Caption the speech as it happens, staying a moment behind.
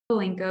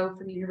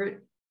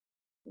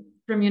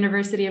from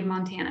University of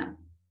Montana.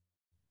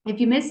 If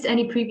you missed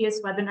any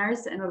previous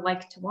webinars and would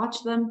like to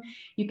watch them,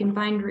 you can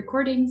find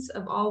recordings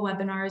of all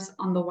webinars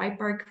on the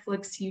Whitebark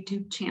Flicks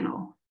YouTube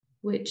channel,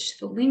 which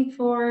the link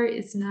for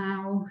is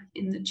now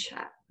in the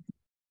chat.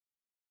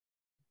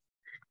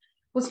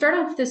 We'll start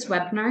off this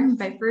webinar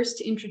by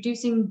first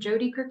introducing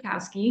Jody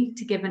Kurkowski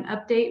to give an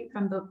update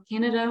from the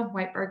Canada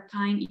Whitebark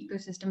Pine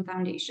Ecosystem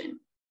Foundation.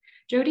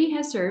 Jody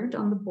has served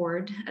on the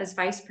board as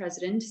vice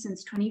president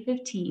since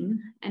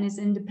 2015 and is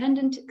an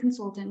independent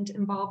consultant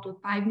involved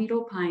with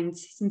 5-needle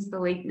pines since the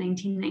late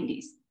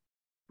 1990s.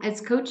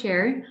 As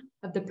co-chair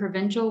of the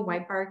provincial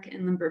whitebark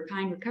and limber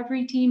pine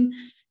recovery team,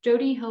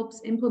 Jody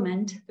helps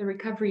implement the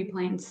recovery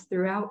plans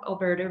throughout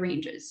Alberta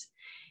ranges.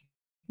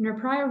 In her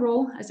prior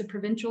role as a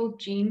provincial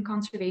gene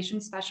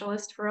conservation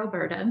specialist for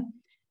Alberta,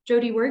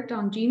 Jody worked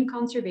on gene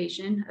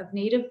conservation of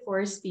native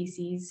forest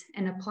species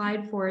and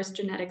applied forest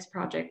genetics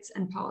projects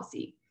and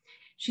policy.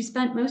 She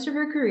spent most of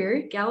her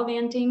career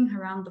gallivanting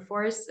around the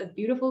forests of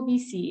beautiful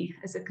BC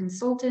as a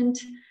consultant,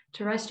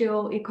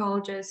 terrestrial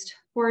ecologist,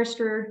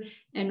 forester,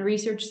 and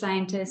research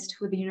scientist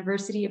with the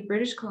University of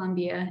British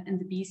Columbia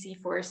and the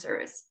BC Forest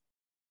Service.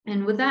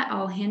 And with that,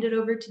 I'll hand it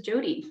over to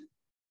Jody.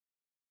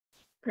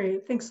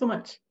 Great, thanks so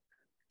much.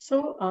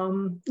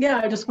 So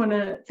yeah, I just want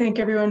to thank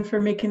everyone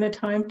for making the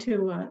time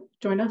to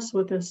join us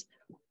with this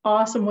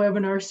awesome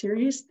webinar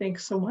series.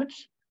 Thanks so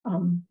much.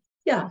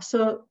 Yeah,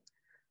 so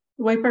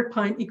the Whitebark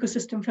Pine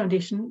Ecosystem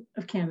Foundation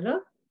of Canada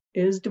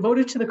is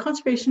devoted to the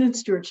conservation and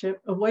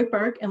stewardship of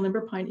whitebark and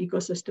limber pine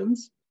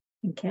ecosystems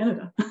in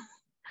Canada.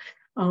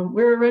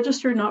 We're a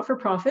registered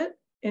not-for-profit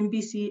in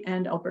BC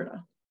and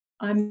Alberta.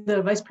 I'm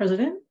the vice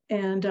president,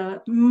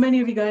 and many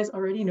of you guys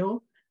already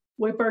know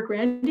Whitebark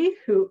Randy,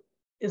 who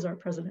is our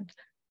president.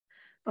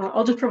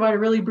 I'll just provide a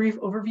really brief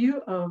overview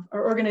of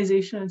our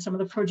organization and some of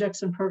the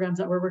projects and programs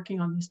that we're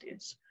working on these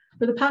days.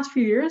 For the past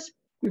few years,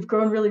 we've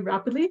grown really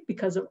rapidly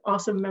because of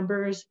awesome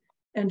members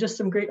and just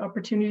some great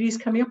opportunities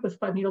coming up with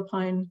 5-needle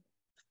pine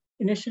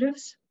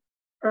initiatives.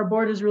 Our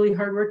board is really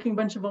hardworking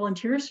bunch of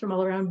volunteers from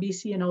all around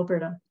BC and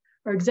Alberta.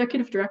 Our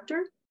executive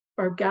director,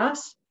 Barb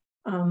Gass,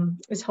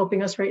 is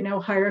helping us right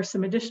now hire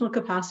some additional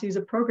capacity as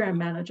a program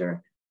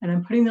manager. And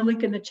I'm putting the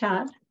link in the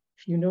chat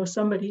if you know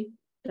somebody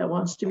that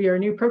wants to be our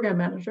new program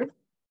manager.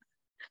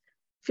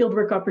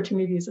 Fieldwork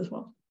opportunities as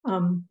well.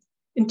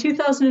 In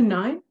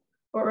 2009,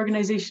 our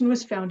organization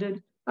was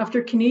founded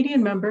after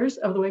Canadian members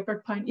of the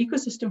Whitebark Pine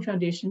Ecosystem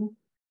Foundation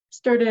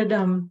started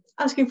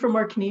asking for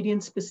more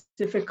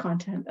Canadian-specific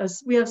content,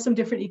 as we have some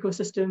different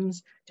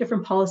ecosystems,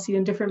 different policy,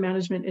 and different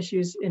management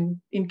issues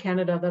in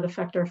Canada that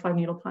affect our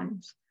 5-needle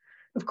pines.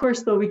 Of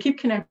course, though, we keep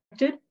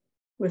connected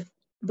with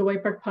the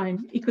Whitebark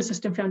Pine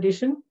Ecosystem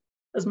Foundation,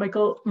 as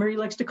Michael Murray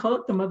likes to call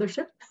it, the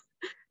mothership,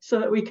 so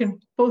that we can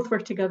both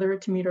work together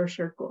to meet our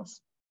shared goals.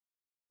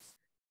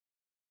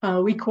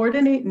 We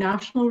coordinate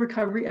national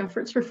recovery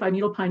efforts for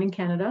 5-needle pine in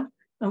Canada,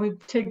 and we've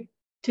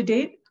to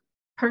date,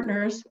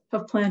 partners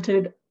have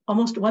planted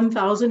almost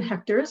 1,000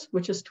 hectares,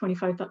 which is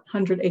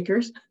 2,500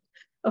 acres,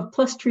 of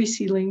plus tree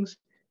seedlings,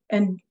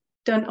 and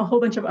done a whole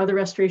bunch of other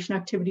restoration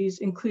activities,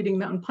 including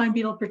mountain pine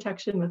beetle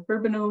protection with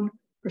bourbognone,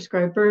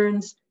 prescribed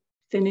burns,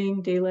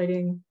 thinning,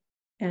 daylighting,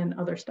 and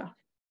other stuff.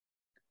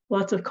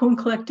 Lots of cone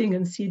collecting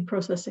and seed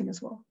processing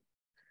as well.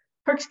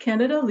 Parks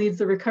Canada leads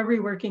the recovery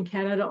work in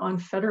Canada on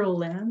federal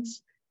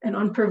lands, and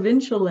on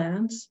provincial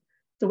lands,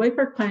 the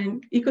Whitebark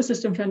Pine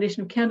Ecosystem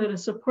Foundation of Canada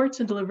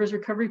supports and delivers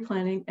recovery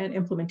planning and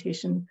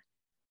implementation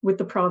with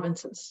the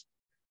provinces.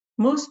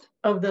 Most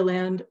of the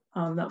land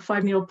that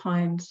 5-needle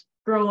pines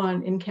grow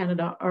on in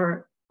Canada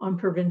are on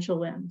provincial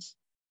lands.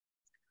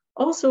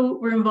 Also,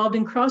 we're involved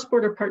in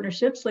cross-border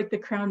partnerships like the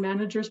Crown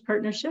Managers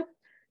Partnership,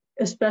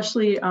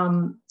 especially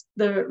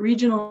the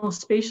regional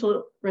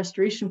spatial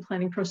restoration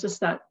planning process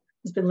that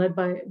has been led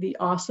by the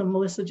awesome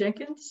Melissa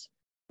Jenkins.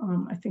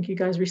 I think you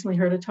guys recently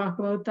heard her talk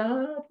about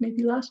that,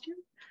 maybe last year.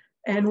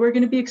 And we're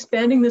going to be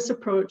expanding this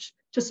approach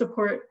to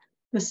support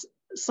this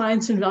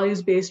science and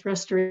values-based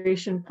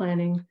restoration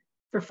planning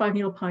for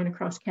 5-needle pine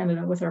across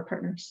Canada with our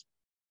partners.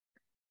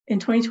 In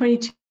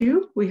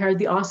 2022, we hired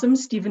the awesome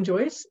Stephen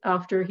Joyce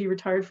after he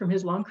retired from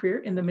his long career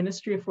in the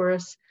Ministry of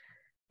Forests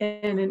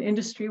and in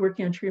industry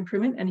working on tree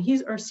improvement, and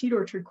he's our seed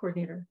orchard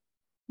coordinator.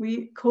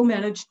 We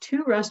co-manage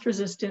 2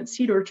 rust-resistant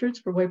seed orchards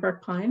for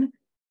whitebark pine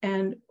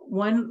and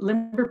 1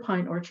 limber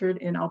pine orchard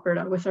in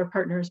Alberta with our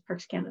partners,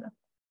 Parks Canada,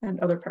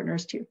 and other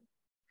partners too.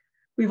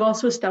 We've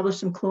also established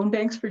some clone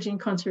banks for gene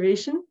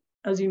conservation.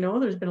 As you know,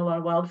 there's been a lot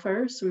of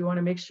wildfires, so we want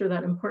to make sure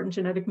that important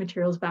genetic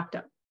material is backed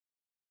up.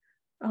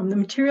 The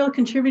material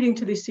contributing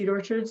to these seed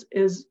orchards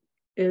is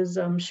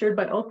shared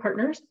by all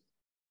partners,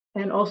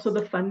 and also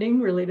the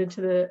funding related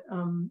to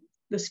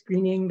the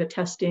screening, the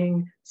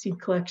testing, seed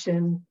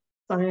collection,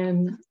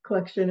 vine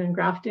collection, and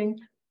grafting.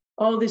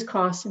 All of these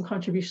costs and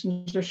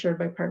contributions are shared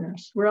by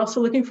partners. We're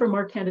also looking for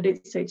more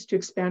candidate sites to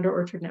expand our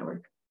orchard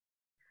network.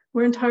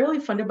 We're entirely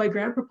funded by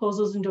grant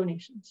proposals and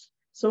donations.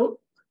 So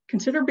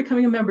consider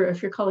becoming a member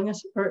if you're calling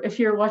us, or if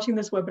you're watching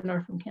this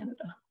webinar from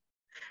Canada.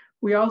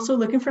 We are also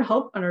looking for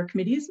help on our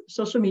committees,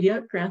 social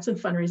media, grants, and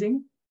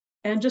fundraising,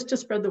 and just to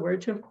spread the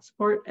word to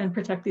support and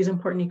protect these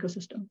important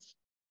ecosystems.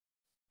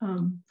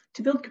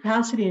 To build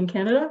capacity in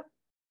Canada,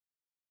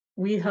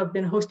 we have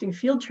been hosting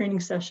field training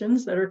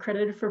sessions that are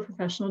accredited for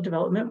professional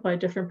development by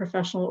different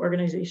professional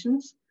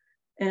organizations.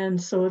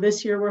 And so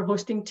this year we're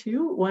hosting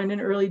two, one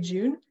in early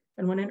June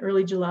and one in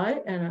early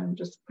July. And I'm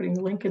just putting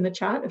the link in the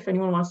chat if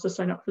anyone wants to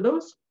sign up for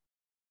those.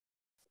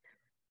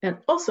 And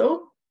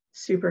also,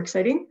 super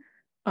exciting,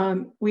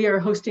 we are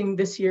hosting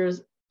this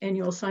year's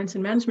annual Science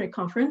and Management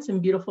Conference in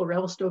beautiful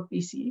Revelstoke,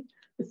 BC.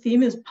 The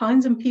theme is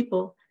Pines and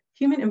People,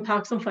 Human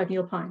Impacts on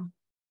Five-Needle Pine.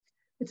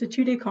 It's a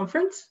 2-day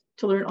conference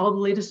to learn all the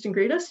latest and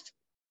greatest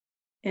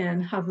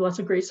and have lots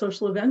of great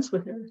social events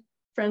with our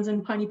friends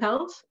and piney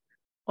pals.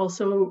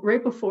 Also,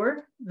 right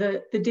before,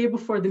 the day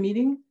before the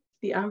meeting,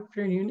 the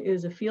afternoon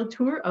is a field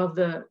tour of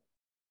the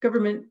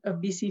Government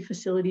of BC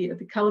facility at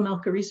the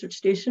Kalamalka Research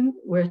Station,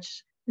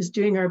 which is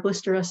doing our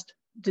blister rust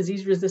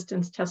disease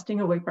resistance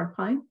testing of whitebark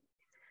pine.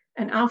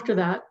 And after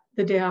that,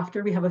 the day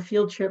after, we have a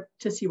field trip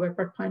to see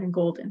whitebark pine in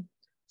Golden.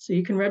 So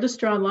you can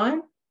register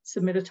online,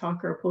 submit a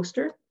talk or a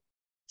poster,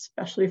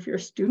 especially if you're a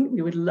student.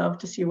 We would love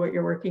to see what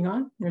you're working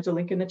on. There's a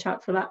link in the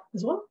chat for that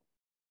as well.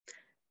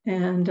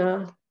 And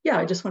yeah,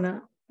 I just want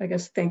to, I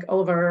guess, thank all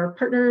of our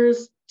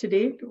partners to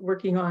date,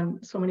 working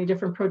on so many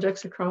different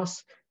projects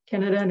across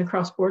Canada and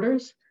across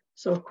borders.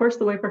 So of course,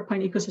 the Whitebark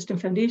Pine Ecosystem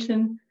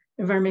Foundation,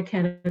 Environment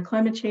Canada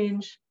Climate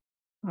Change,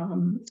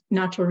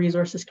 Natural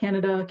Resources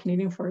Canada,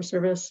 Canadian Forest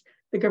Service,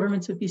 the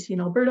governments of BC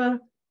and Alberta,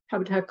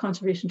 Habitat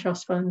Conservation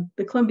Trust Fund,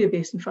 the Columbia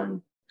Basin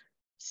Fund,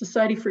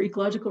 Society for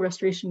Ecological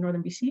Restoration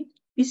Northern BC,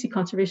 BC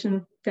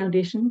Conservation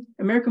Foundation,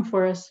 American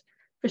Forests,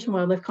 Fish and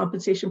Wildlife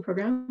Compensation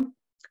Program,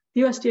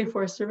 the USDA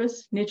Forest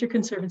Service, Nature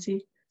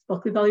Conservancy,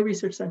 Bulkley Valley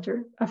Research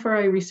Center,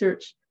 FRI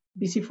Research,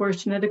 BC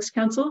Forest Genetics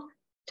Council,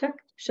 Tech,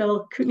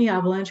 Shell, Kootenay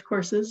Avalanche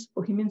Courses,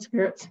 Bohemian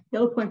Spirits,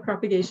 Yellow Point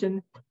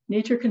Propagation,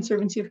 Nature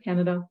Conservancy of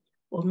Canada,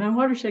 Old Man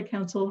Watershed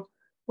Council,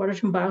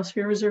 Waterton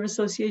Biosphere Reserve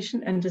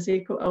Association, and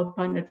Deseco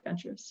Alpine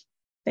Adventures.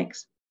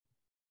 Thanks.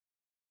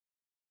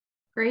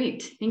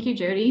 Great. Thank you,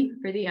 Jody,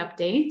 for the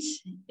update.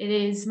 It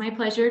is my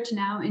pleasure to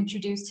now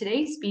introduce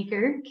today's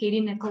speaker,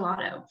 Katie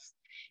Nicolato.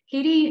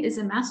 Katie is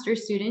a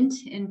master's student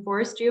in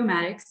forest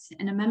geomatics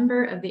and a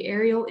member of the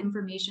Aerial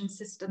Information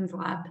Systems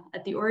Lab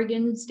at the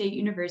Oregon State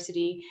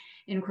University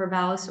in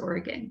Corvallis,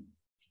 Oregon.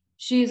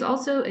 She is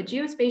also a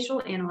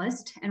geospatial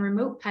analyst and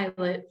remote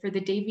pilot for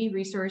the Davie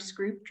Resource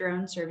Group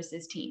Drone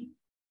Services team.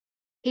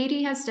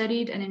 Katie has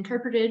studied and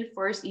interpreted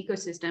forest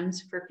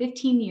ecosystems for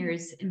 15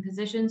 years in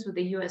positions with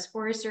the U.S.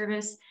 Forest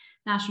Service,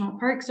 National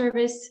Park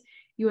Service,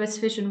 U.S.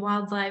 Fish and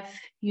Wildlife,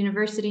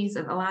 Universities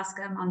of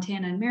Alaska,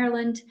 Montana, and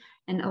Maryland,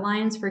 and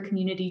Alliance for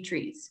Community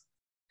Trees.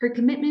 Her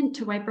commitment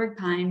to whitebark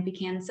pine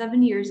began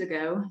 7 years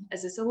ago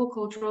as a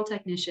silvicultural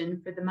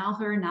technician for the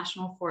Malheur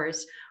National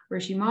Forest,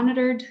 where she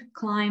monitored,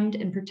 climbed,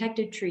 and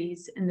protected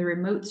trees in the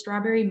remote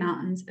Strawberry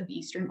Mountains of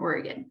Eastern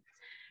Oregon.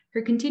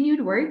 Her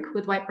continued work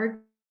with whitebark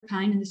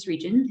pine in this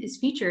region is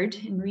featured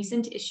in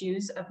recent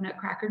issues of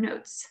Nutcracker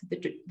Notes,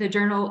 the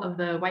journal of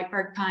the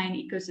Whitebark Pine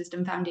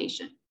Ecosystem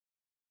Foundation.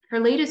 Her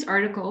latest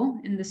article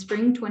in the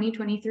spring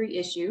 2023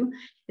 issue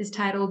is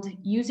titled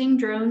Using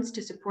Drones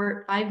to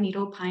Support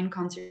Five-Needle Pine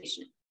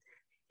Conservation.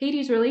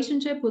 Katie's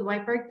relationship with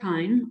whitebark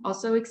pine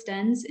also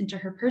extends into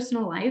her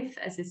personal life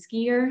as a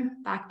skier,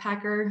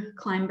 backpacker,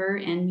 climber,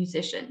 and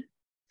musician.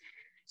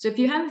 So if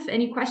you have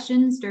any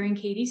questions during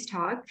Katie's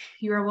talk,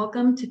 you are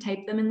welcome to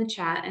type them in the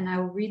chat and I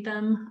will read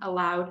them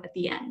aloud at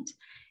the end.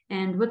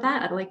 And with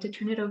that, I'd like to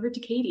turn it over to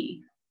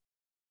Katie.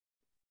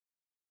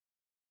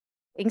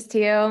 Thanks,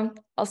 Tio.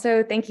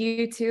 Also, thank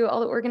you to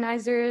all the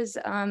organizers,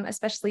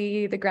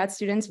 especially the grad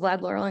students,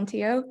 Vlad, Laurel, and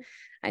Tio.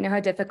 I know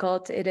how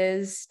difficult it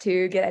is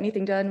to get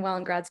anything done while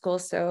in grad school,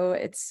 so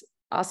it's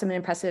awesome and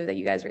impressive that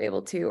you guys were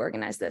able to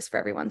organize this for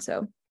everyone.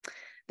 So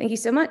thank you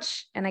so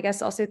much. And I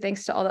guess also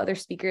thanks to all the other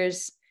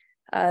speakers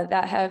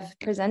that have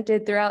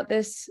presented throughout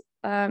this,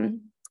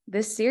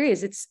 this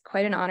series. It's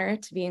quite an honor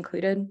to be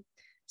included.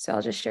 So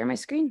I'll just share my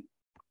screen.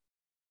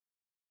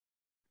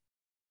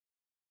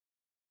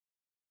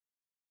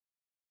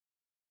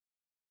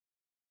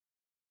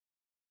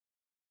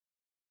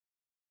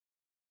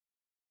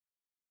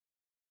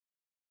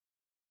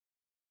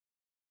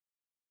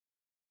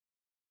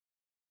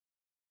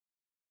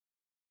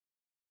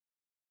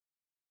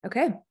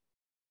 Okay.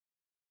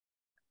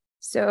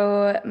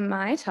 So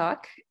my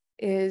talk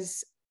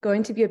is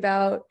going to be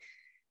about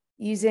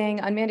using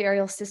unmanned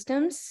aerial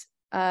systems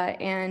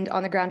and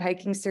on-the-ground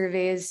hiking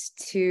surveys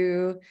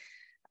to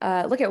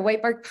look at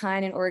whitebark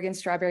pine in Oregon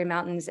Strawberry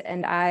Mountains.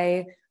 And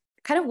I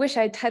kind of wish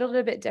I'd titled it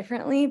a bit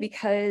differently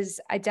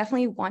because I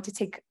definitely want to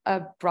take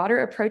a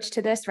broader approach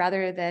to this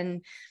rather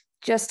than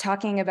just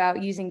talking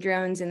about using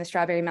drones in the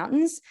Strawberry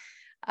Mountains.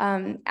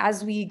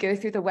 As we go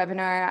through the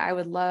webinar, I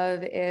would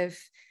love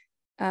if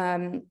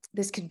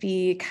this could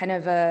be kind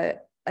of a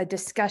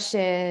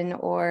discussion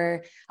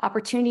or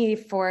opportunity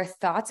for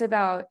thoughts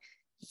about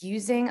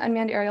using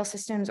unmanned aerial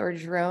systems or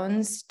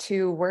drones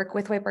to work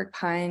with whitebark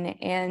pine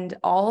and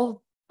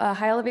all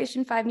high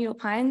elevation 5-needle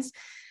pines.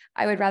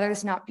 I would rather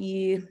this not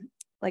be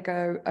like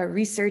a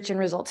research and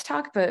results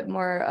talk, but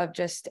more of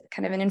just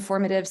kind of an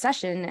informative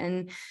session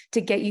and to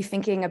get you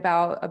thinking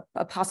about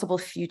a possible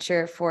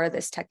future for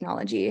this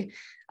technology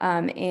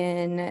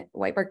in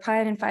whitebark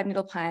pine and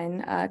 5-needle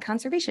pine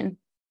conservation.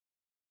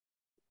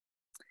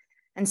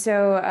 And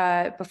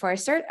so before I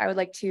start, I would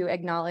like to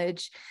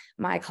acknowledge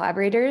my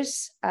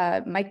collaborators,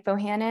 Mike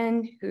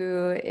Bohannon,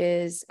 who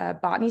is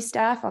botany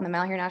staff on the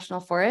Malheur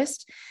National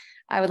Forest.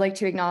 I would like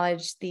to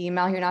acknowledge the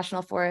Malheur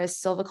National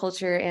Forest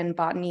silviculture and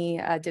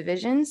botany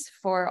divisions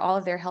for all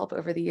of their help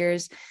over the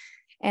years.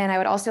 And I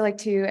would also like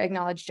to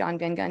acknowledge John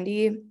Van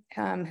Gundy,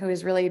 who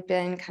has really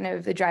been kind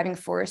of the driving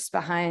force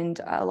behind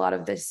a lot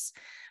of this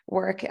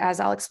work, as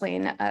I'll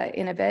explain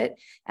in a bit.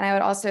 And I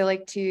would also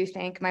like to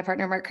thank my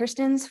partner, Mark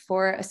Kirstens,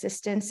 for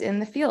assistance in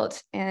the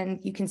field. And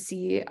you can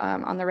see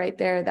on the right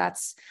there,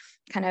 that's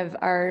kind of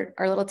our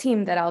little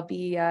team that I'll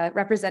be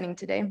representing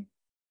today.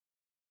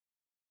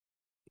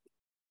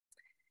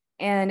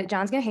 And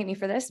John's gonna hate me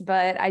for this,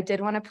 but I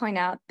did want to point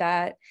out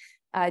that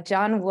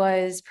John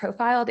was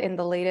profiled in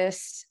the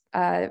latest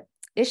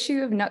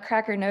issue of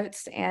Nutcracker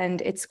Notes, and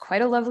it's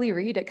quite a lovely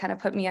read. It kind of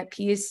put me at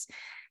peace.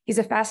 He's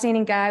a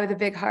fascinating guy with a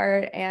big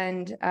heart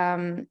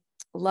and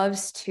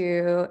loves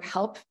to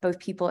help both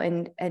people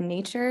and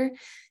nature.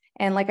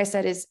 And like I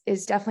said,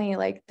 is definitely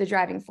like the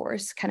driving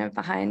force kind of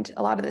behind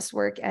a lot of this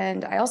work.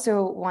 And I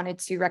also wanted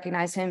to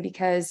recognize him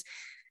because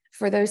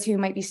for those who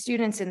might be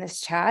students in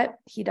this chat,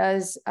 he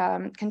does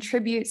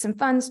contribute some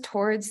funds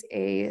towards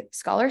a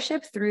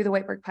scholarship through the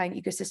Whitebark Pine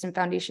Ecosystem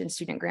Foundation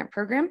Student Grant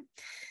Program.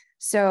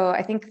 So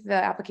I think the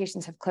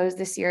applications have closed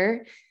this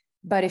year,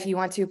 but if you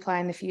want to apply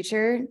in the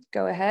future,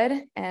 go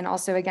ahead. And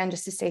also, again,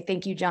 just to say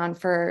thank you, John,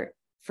 for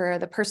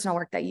the personal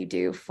work that you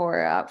do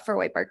for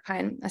Whitebark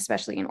Pine,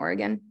 especially in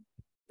Oregon.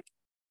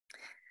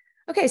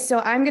 Okay, so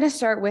I'm going to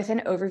start with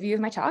an overview of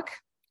my talk.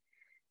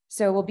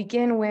 So we'll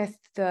begin with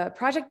the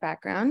project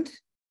background.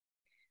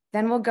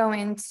 Then we'll go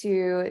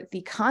into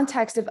the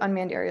context of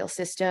unmanned aerial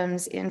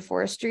systems in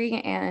forestry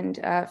and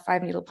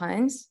 5-needle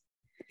pines.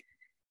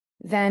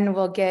 Then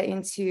we'll get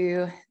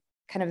into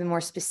kind of the more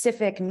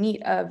specific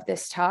meat of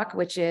this talk,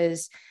 which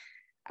is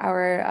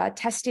our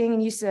testing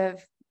and use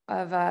of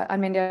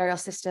unmanned aerial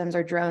systems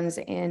or drones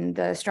in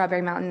the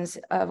Strawberry Mountains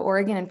of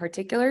Oregon in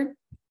particular.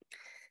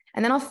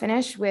 And then I'll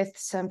finish with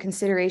some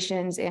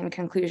considerations and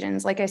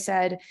conclusions. Like I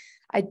said,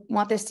 I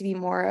want this to be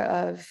more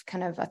of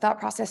kind of a thought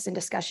process and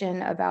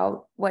discussion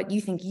about what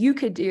you think you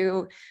could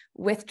do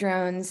with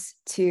drones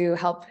to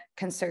help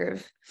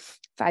conserve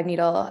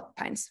 5-needle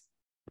pines.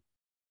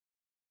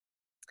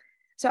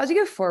 So as we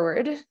go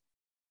forward,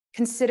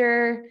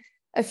 consider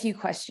a few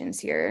questions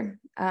here.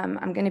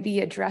 I'm going to be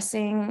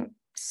addressing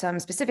some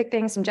specific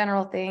things, some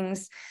general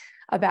things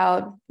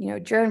about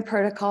drone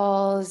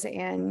protocols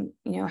and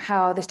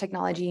how this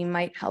technology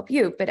might help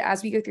you. But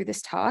as we go through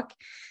this talk,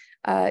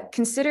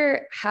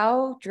 consider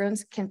how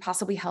drones can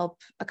possibly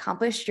help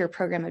accomplish your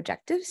program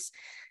objectives,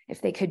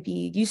 if they could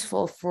be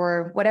useful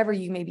for whatever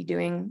you may be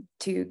doing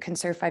to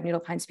conserve 5-needle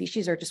pine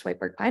species or just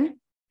whitebark pine.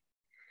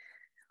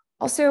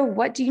 Also,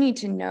 what do you need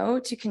to know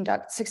to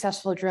conduct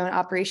successful drone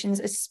operations,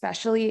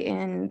 especially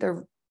in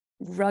the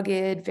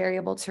rugged,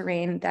 variable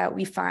terrain that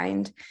we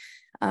find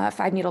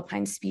 5-needle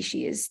pine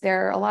species?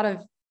 There are a lot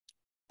of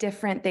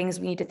different things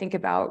we need to think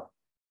about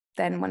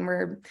than when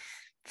we're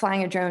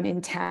flying a drone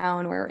in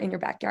town or in your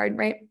backyard,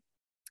 right?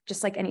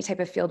 Just like any type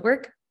of field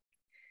work.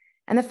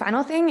 And the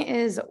final thing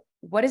is,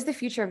 what is the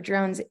future of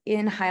drones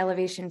in high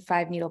elevation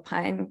 5-needle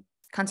pine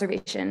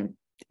conservation,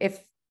 if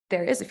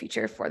there is a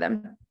future for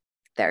them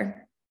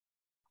there?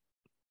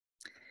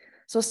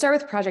 So we'll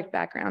start with project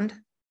background.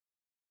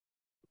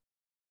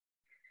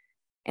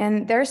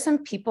 And there are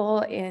some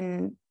people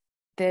in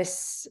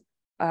this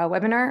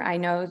webinar I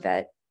know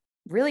that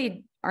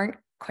really aren't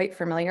quite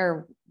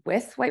familiar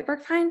with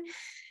whitebark pine.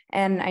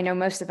 And I know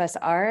most of us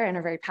are and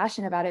are very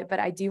passionate about it, but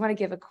I do want to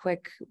give a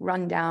quick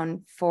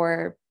rundown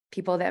for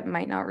people that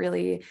might not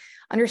really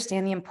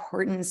understand the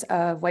importance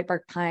of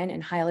whitebark pine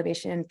and high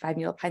elevation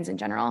 5-needle pines in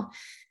general.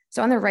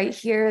 So on the right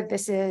here,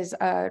 this is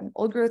an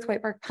old growth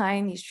whitebark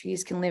pine. These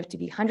trees can live to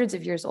be hundreds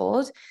of years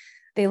old.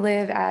 They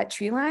live at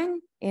tree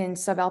line in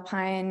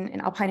subalpine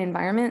and alpine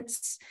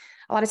environments.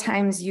 A lot of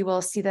times you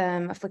will see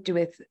them afflicted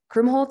with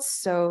krummholz,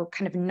 so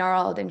kind of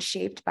gnarled and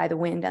shaped by the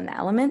wind and the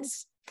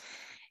elements.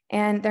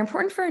 And they're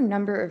important for a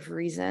number of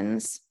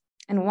reasons.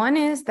 And one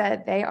is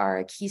that they are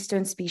a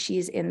keystone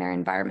species in their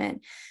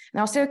environment,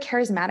 and also a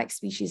charismatic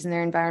species in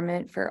their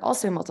environment for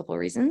also multiple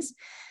reasons.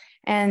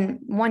 And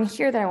one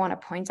here that I want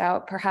to point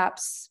out,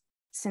 perhaps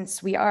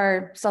since we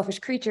are selfish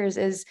creatures,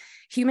 is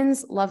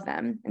humans love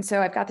them. And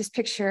so I've got this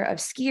picture of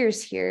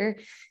skiers here,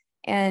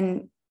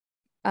 and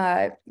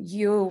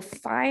you'll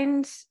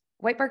find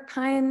whitebark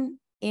pine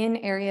in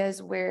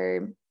areas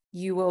where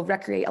you will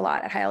recreate a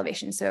lot at high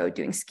elevation. So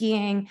doing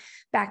skiing,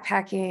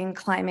 backpacking,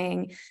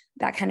 climbing,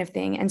 that kind of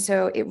thing. And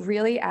so it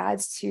really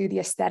adds to the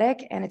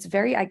aesthetic, and it's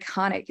very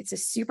iconic. It's a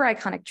super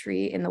iconic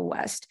tree in the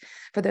West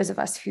for those of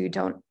us who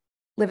don't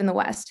live in the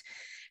West.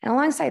 And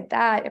alongside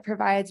that, it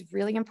provides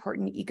really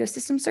important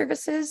ecosystem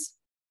services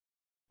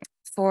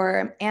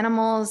for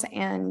animals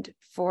and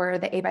for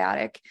the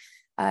abiotic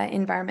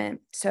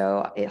environment.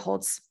 So it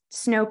holds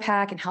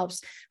snowpack and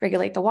helps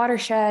regulate the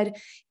watershed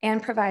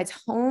and provides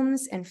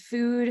homes and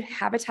food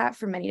habitat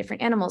for many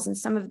different animals. And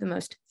some of the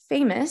most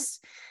famous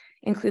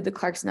include the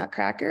Clark's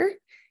nutcracker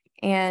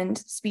and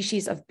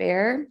species of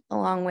bear,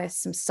 along with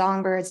some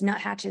songbirds,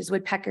 nuthatches,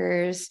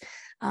 woodpeckers,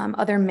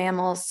 other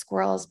mammals,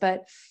 squirrels.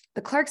 But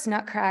the Clark's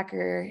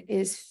nutcracker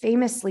is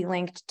famously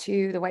linked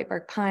to the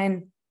whitebark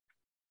pine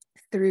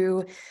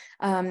through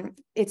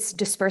its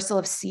dispersal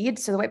of seed.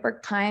 So the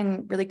whitebark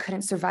pine really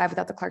couldn't survive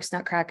without the Clark's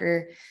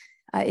nutcracker.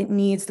 It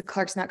needs the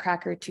Clark's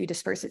nutcracker to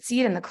disperse its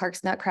seed, and the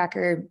Clark's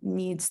nutcracker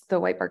needs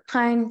the whitebark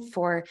pine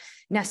for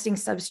nesting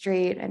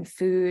substrate and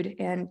food.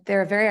 And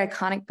they're a very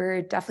iconic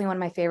bird, definitely one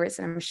of my favorites,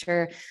 and I'm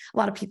sure a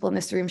lot of people in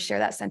this room share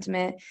that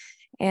sentiment.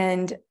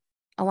 And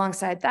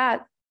alongside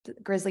that,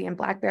 grizzly and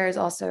black bears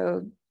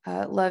also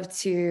love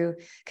to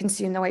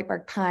consume the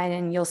whitebark pine,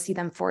 and you'll see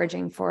them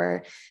foraging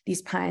for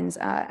these pines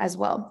as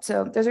well.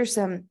 So those are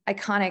some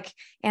iconic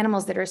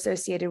animals that are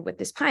associated with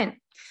this pine.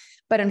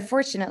 But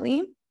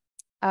unfortunately,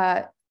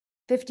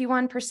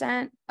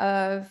 51%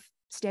 of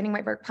standing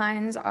whitebark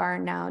pines are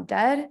now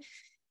dead,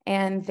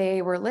 and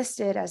they were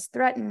listed as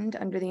threatened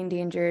under the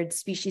Endangered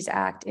Species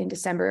Act in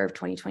December of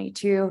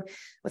 2022,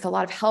 with a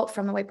lot of help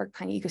from the Whitebark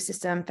Pine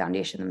Ecosystem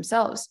Foundation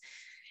themselves.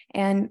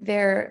 And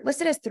they're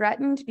listed as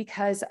threatened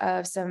because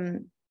of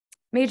some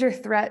major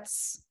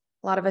threats.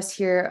 A lot of us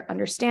here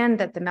understand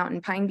that the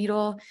mountain pine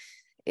beetle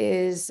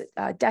is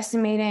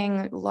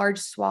decimating large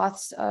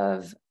swaths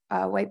of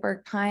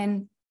whitebark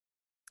pine,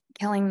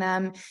 killing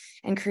them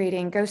and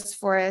creating ghost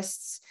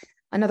forests.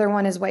 Another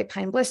one is white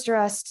pine blister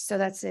rust. So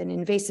that's an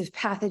invasive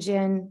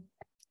pathogen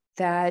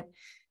that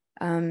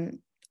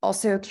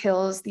also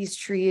kills these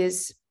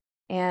trees.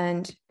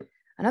 And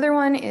another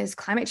one is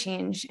climate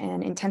change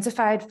and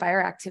intensified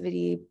fire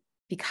activity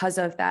because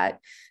of that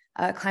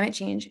climate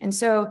change. And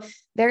so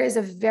there is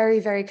a very,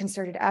 very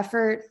concerted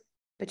effort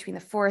between the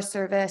Forest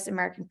Service,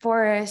 American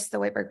Forests, the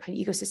Whitebark Pine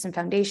Ecosystem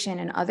Foundation,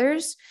 and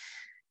others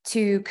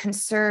to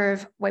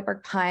conserve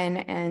whitebark pine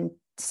and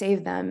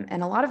save them.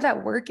 And a lot of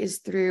that work is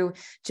through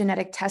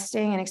genetic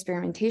testing and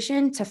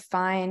experimentation to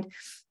find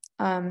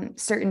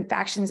certain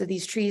factions of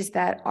these trees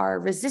that are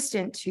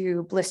resistant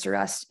to blister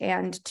rust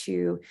and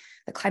to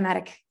the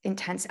climatic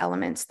intense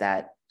elements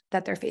that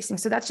they're facing.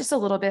 So that's just a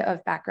little bit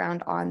of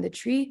background on the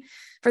tree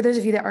for those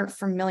of you that aren't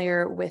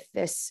familiar with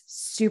this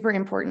super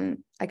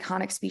important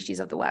iconic species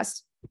of the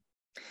West.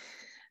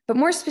 But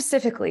more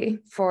specifically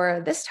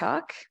for this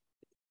talk,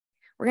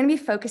 we're going to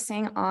be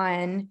focusing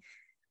on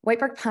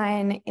whitebark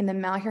pine in the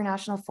Malheur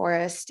National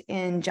Forest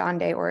in John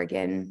Day,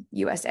 Oregon,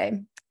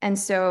 USA. And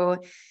so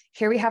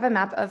here we have a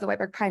map of the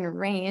whitebark pine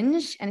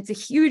range, and it's a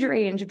huge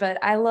range, but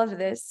I love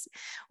this.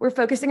 We're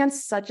focusing on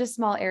such a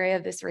small area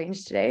of this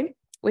range today,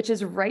 which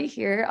is right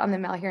here on the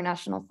Malheur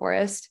National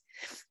Forest.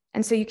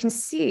 And so you can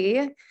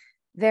see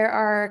there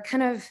are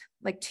kind of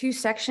like two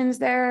sections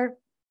there,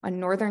 a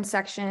northern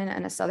section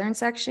and a southern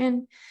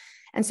section.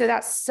 And so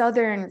that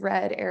southern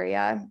red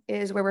area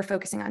is where we're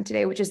focusing on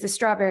today, which is the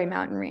Strawberry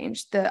Mountain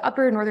Range. The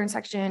upper northern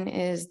section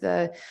is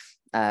the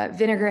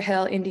Vinegar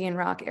Hill Indian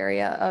Rock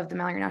area of the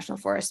Malheur National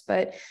Forest,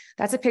 but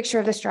that's a picture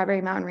of the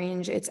Strawberry Mountain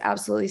Range. It's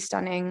absolutely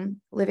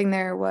stunning. Living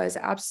there was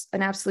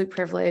an absolute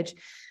privilege.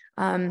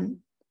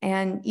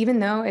 And even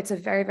though it's a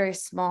very, very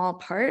small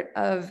part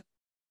of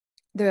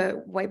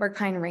the whitebark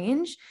pine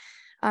range,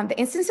 the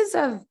instances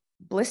of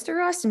blister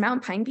rust and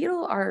mountain pine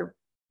beetle are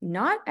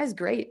not as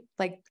great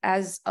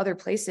as other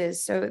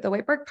places. So the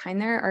whitebark pine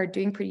there are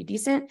doing pretty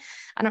decent.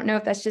 I don't know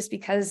if that's just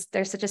because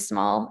they're such a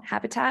small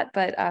habitat,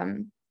 but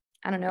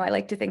I don't know. I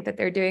like to think that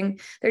they're doing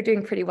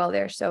pretty well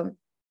there. So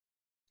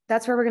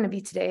that's where we're going to be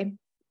today.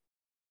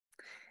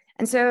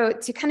 And so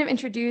to kind of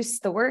introduce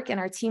the work and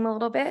our team a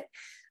little bit,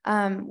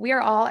 we are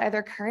all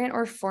either current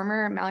or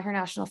former Malheur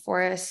National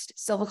Forest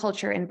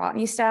silviculture and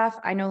botany staff.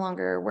 I no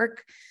longer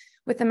work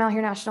with the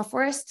Malheur National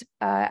Forest.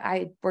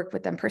 I work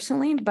with them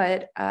personally,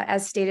 but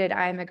as stated,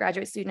 I'm a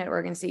graduate student at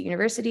Oregon State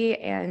University,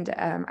 and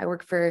I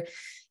work for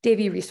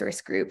Davie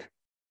Resource Group.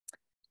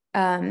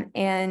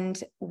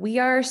 And we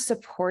are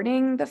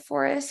supporting the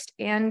forest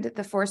and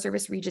the Forest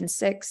Service Region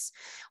 6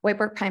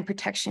 whitebark pine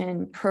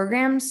protection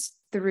programs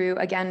through,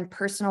 again,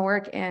 personal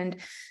work and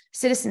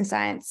citizen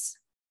science.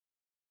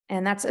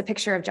 And that's a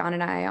picture of John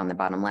and I on the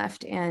bottom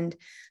left, and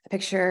a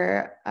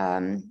picture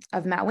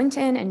of Matt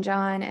Winton and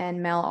John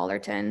and Mel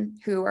Allerton,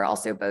 who are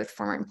also both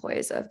former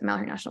employees of the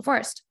Malheur National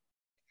Forest.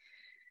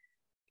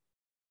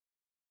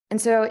 And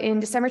so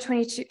in December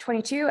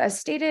 2022, as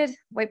stated,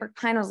 whitebark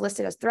pine was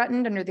listed as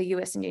threatened under the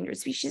U.S. Endangered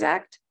Species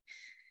Act.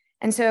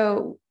 And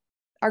so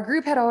our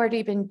group had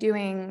already been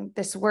doing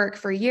this work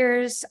for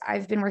years.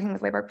 I've been working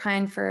with whitebark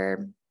pine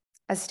for,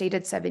 as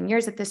stated, 7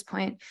 years at this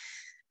point.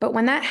 But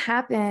when that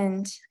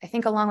happened, I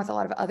think along with a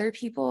lot of other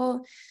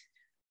people,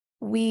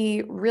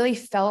 we really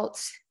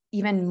felt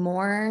even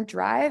more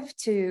drive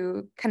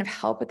to kind of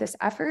help with this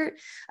effort,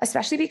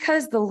 especially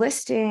because the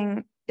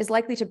listing is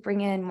likely to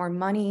bring in more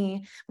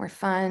money, more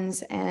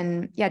funds,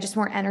 and yeah, just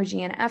more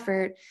energy and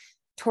effort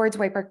towards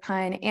whitebark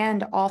pine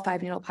and all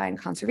 5-needle pine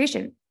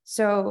conservation.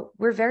 So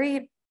we're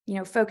very,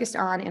 focused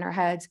on in our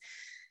heads,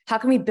 how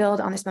can we build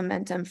on this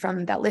momentum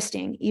from that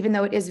listing? Even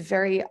though it is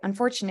very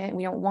unfortunate and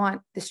we don't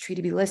want this tree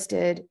to be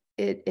listed,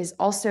 it is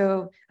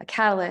also a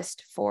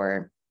catalyst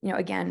for,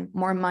 again,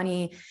 more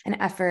money and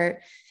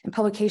effort and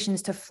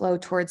publications to flow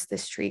towards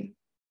this tree.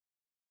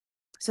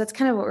 So that's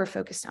kind of what we're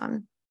focused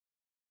on.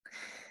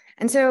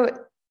 And so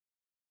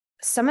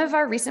some of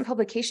our recent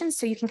publications,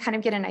 so you can kind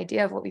of get an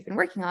idea of what we've been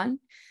working on,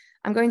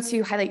 I'm going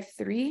to highlight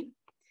 3.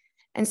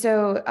 And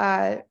so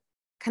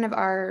kind of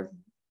our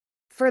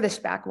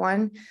furthest back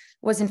one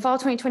was in fall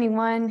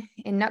 2021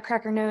 in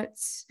Nutcracker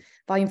Notes,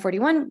 volume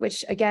 41,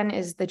 which again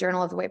is the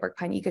Journal of the Whitebark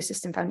Pine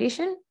Ecosystem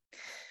Foundation,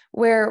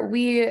 where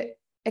we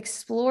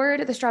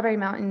explored the Strawberry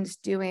Mountains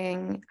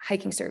doing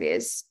hiking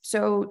surveys.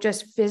 So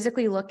just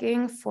physically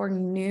looking for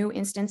new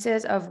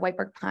instances of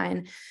whitebark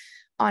pine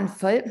on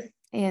foot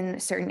in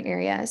certain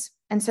areas.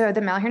 And so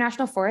the Malheur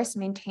National Forest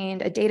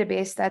maintained a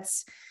database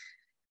that's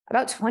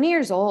about 20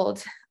 years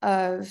old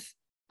of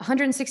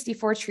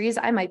 164 trees.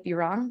 I might be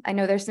wrong. I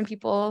know there's some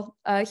people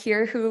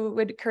here who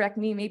would correct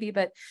me maybe,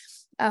 but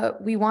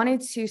we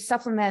wanted to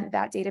supplement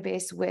that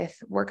database with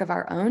work of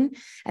our own.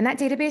 And that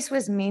database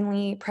was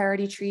mainly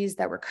priority trees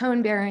that were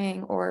cone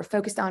bearing or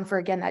focused on for,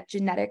 again, that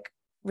genetic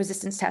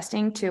resistance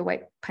testing to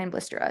white pine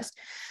blister rust.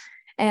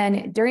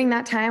 And during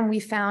that time, we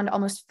found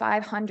almost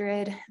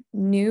 500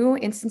 new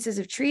instances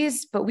of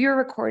trees, but we were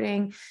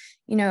recording,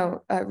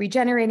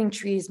 regenerating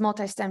trees,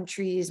 multi-stem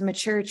trees,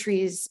 mature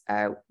trees.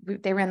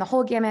 They ran the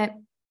whole gamut.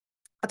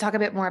 I'll talk a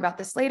bit more about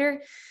this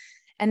later.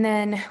 And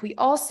then we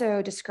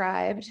also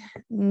described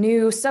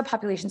new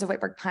subpopulations of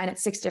whitebark pine at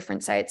 6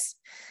 different sites.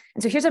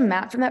 And so here's a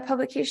map from that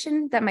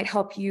publication that might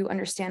help you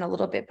understand a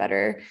little bit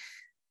better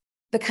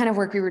the kind of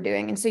work we were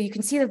doing. And so you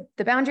can see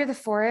the boundary of the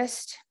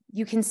forest.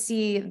 You can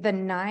see the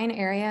 9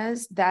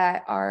 areas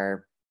that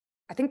are,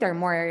 I think there are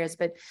more areas,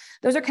 but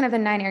those are kind of the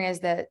 9 areas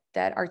that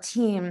our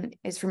team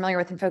is familiar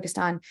with and focused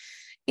on.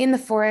 In the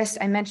forest,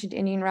 I mentioned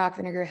Indian Rock,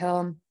 Vinegar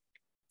Hill,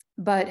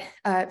 but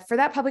for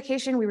that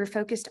publication, we were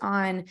focused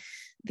on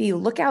the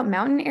Lookout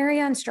Mountain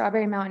area and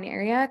Strawberry Mountain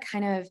area,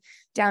 kind of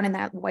down in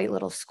that white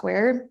little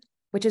square,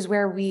 which is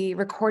where we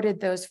recorded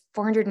those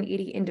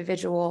 480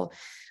 individual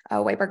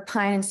whitebark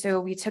pine. And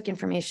so we took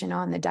information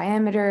on the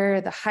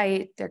diameter, the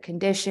height, their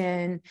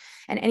condition,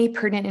 and any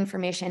pertinent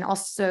information,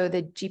 also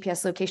the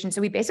GPS location. So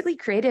we basically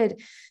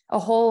created a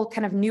whole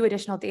kind of new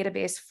additional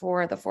database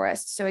for the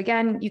forest. So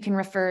again, you can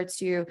refer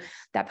to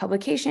that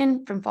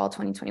publication from fall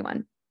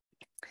 2021.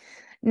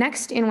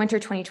 Next, in winter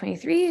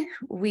 2023,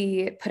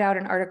 we put out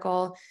an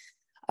article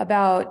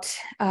about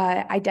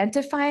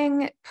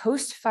identifying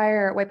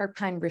post-fire whitebark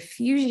pine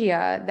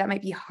refugia that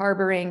might be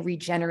harboring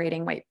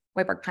regenerating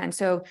whitebark pine.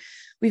 So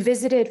we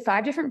visited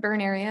 5 different burn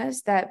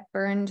areas that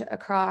burned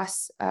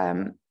across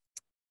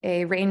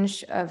a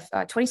range of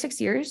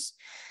 26 years.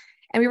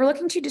 And we were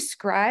looking to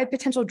describe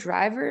potential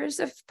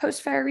drivers of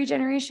post-fire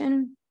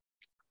regeneration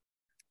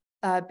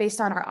based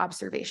on our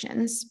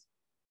observations.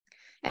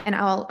 And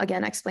I'll,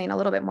 again, explain a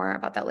little bit more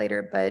about that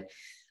later, but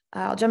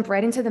I'll jump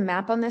right into the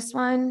map on this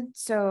one.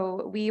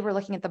 So we were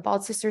looking at the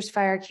Bald Sisters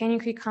Fire, Canyon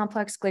Creek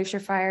Complex, Glacier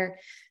Fire,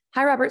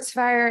 High Roberts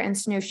Fire, and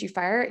Snowshoe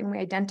Fire. And we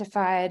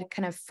identified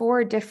kind of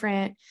 4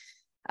 different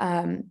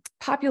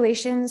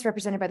populations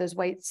represented by those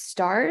white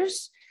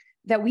stars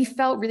that we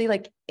felt really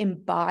like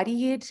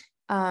embodied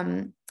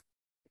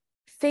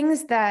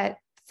things that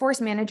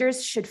forest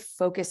managers should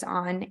focus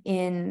on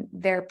in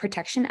their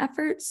protection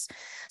efforts.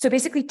 So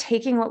basically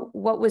taking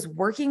what was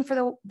working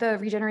for the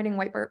regenerating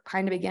whitebark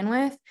pine to begin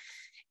with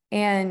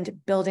and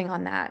building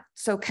on that.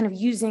 So kind of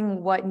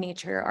using what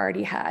nature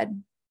already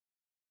had.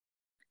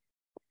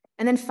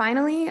 And then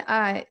finally,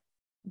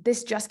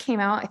 this just came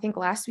out, I think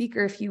last week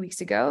or a few weeks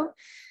ago.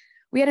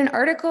 We had an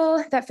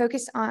article that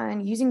focused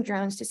on using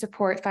drones to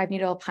support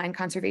 5-needle pine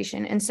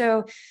conservation. And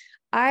so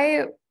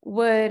I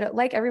would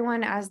like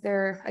everyone, as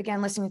they're,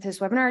 again, listening to this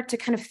webinar, to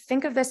kind of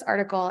think of this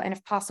article. And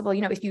if possible,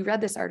 if you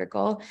read this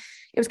article,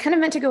 it was kind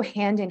of meant to go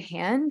hand in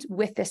hand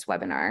with this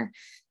webinar.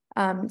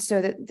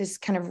 So that this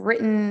kind of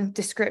written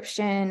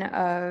description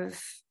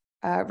of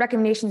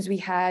recommendations we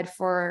had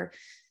for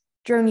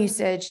drone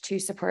usage to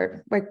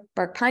support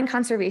whitebark pine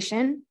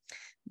conservation.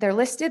 They're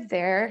listed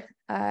there.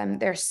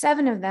 There are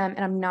 7 of them,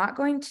 and I'm not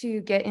going to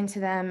get into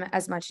them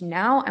as much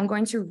now. I'm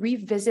going to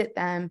revisit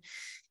them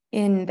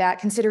in that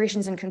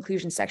considerations and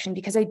conclusions section,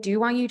 because I do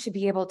want you to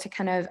be able to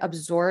kind of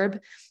absorb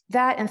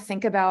that and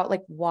think about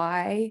like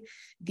why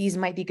these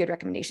might be good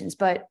recommendations.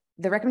 But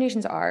the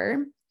recommendations are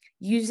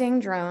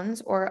using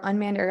drones or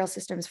unmanned aerial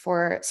systems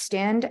for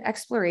stand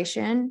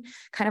exploration,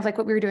 kind of like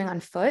what we were doing on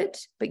foot,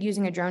 but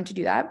using a drone to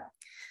do that.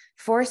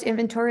 Forest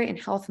inventory and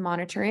health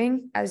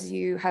monitoring. As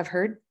you have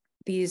heard,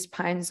 these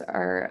pines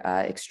are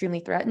extremely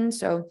threatened.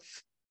 So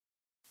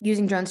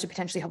using drones to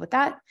potentially help with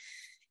that.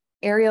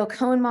 Aerial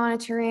cone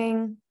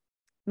monitoring,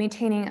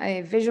 maintaining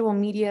a visual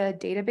media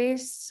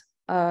database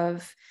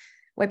of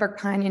whitebark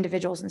pine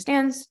individuals and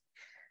stands.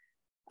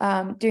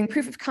 doing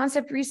proof of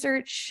concept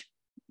research,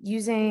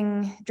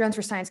 using drones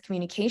for science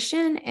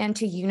communication, and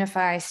to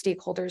unify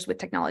stakeholders with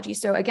technology.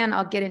 So again,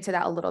 I'll get into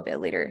that a little bit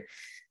later,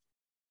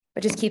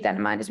 but just keep that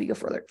in mind as we go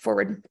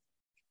forward.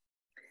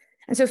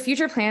 And so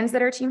future plans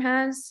that our team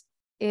has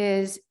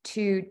is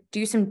to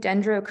do some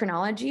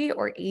dendrochronology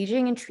or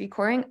aging and tree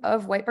coring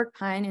of whitebark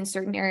pine in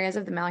certain areas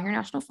of the Malheur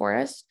National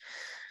Forest.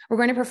 We're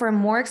going to perform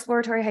more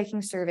exploratory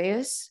hiking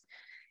surveys,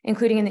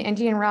 including in the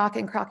Indian Rock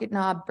and Crockett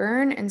Knob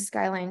Burn and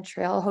Skyline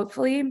Trail,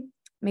 hopefully,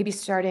 maybe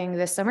starting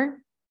this summer.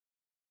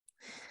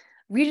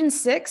 Region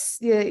 6,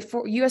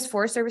 the U.S.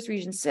 Forest Service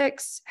Region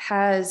 6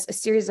 has a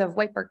series of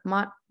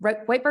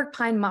whitebark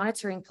pine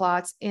monitoring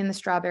plots in the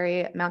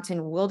Strawberry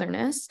Mountain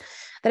Wilderness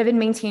that have been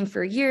maintained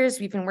for years.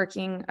 We've been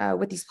working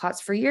with these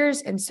plots for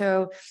years. And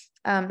so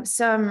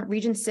some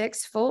Region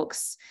 6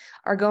 folks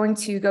are going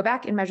to go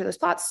back and measure those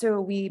plots.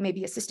 So we may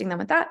be assisting them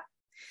with that.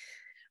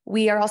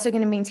 We are also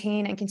going to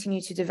maintain and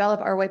continue to develop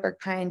our whitebark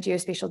pine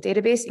geospatial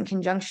database in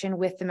conjunction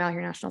with the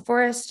Malheur National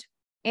Forest.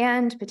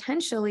 And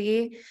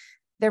potentially,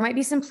 there might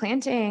be some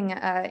planting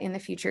in the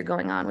future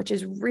going on, which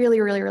is really,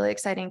 really, really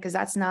exciting because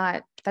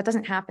that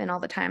doesn't happen all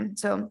the time.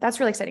 So that's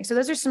really exciting. So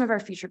those are some of our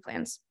future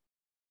plans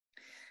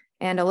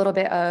and a little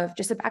bit of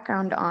just a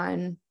background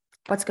on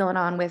what's going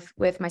on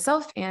with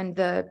myself and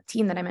the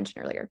team that I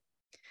mentioned earlier.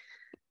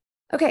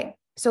 Okay,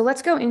 so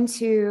let's go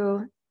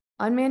into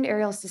unmanned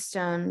aerial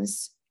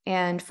systems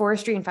and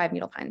forestry and 5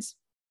 needle pines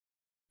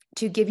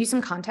to give you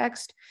some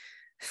context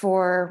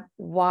for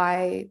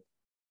why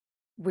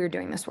we're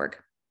doing this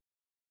work.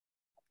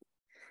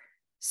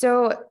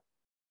 So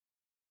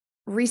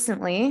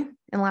recently, in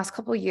the last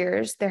couple of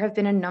years, there have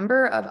been a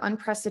number of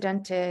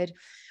unprecedented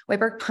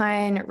whitebark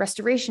pine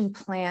restoration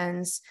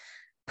plans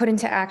put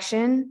into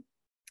action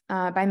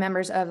by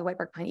members of the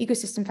Whitebark Pine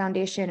Ecosystem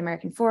Foundation,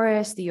 American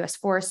Forest, the U.S.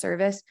 Forest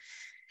Service.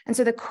 And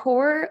so the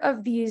core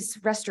of these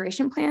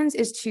restoration plans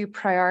is to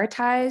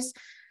prioritize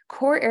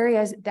core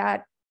areas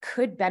that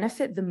could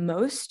benefit the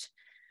most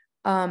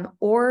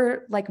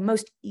or like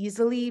most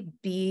easily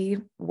be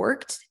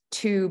worked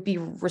to be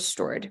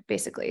restored,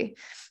 basically.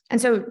 And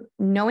so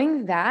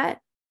knowing that,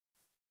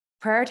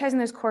 prioritizing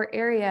those core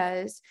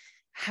areas,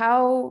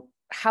 how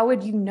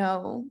would you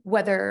know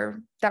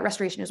whether that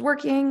restoration is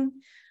working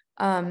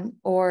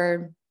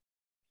or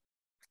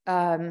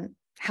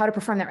how to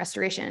perform that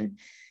restoration?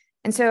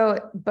 And so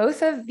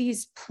both of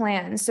these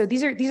plans, so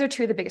these are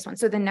two of the biggest ones.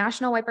 So the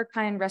National Whitebark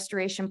Pine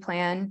Restoration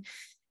Plan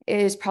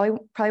is probably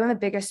one of the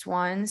biggest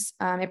ones.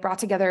 It brought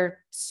together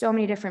so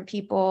many different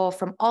people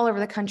from all over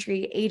the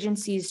country,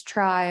 agencies,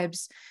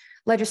 tribes,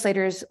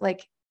 legislators.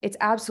 Like, it's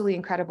absolutely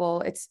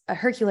incredible. It's a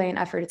Herculean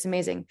effort. It's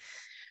amazing.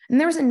 And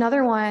there was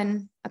another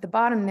one at the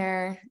bottom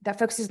there that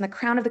focuses on the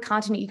crown of the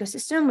continent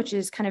ecosystem, which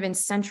is kind of in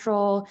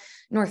central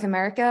North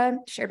America,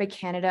 shared by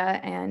Canada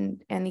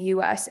and the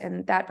US.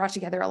 And that brought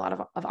together a lot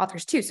of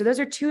authors too. So those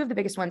are two of the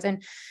biggest ones.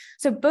 And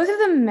so both of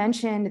them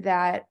mentioned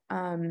that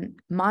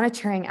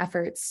monitoring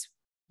efforts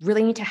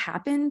really need to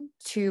happen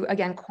to,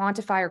 again,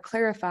 quantify or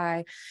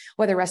clarify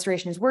whether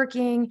restoration is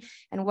working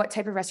and what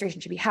type of restoration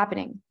should be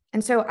happening.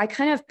 And so I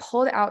kind of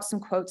pulled out some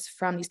quotes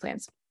from these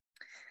plans.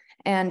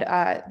 And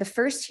the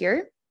first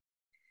here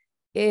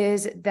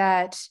is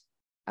that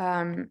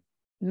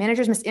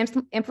managers must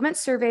implement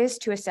surveys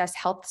to assess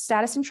health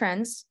status and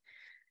trends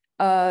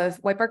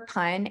of whitebark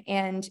pine,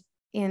 and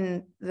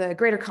in the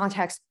greater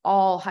context,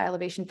 all high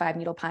elevation 5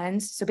 needle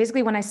pines. So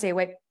basically when I say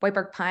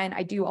whitebark pine,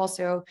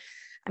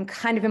 I'm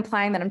kind of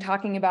implying that I'm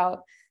talking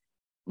about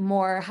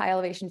more high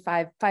elevation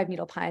 5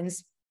 needle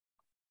pines.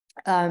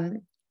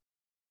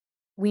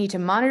 We need to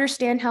monitor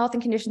stand health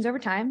and conditions over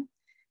time,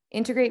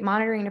 integrate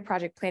monitoring into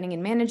project planning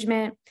and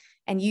management,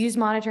 and use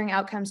monitoring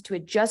outcomes to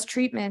adjust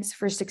treatments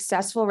for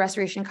successful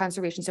restoration and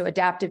conservation. So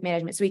adaptive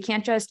management. So we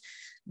can't just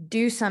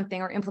do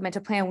something or implement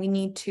a plan. We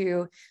need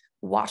to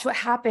watch what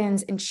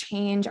happens and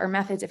change our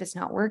methods if it's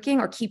not working,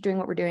 or keep doing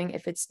what we're doing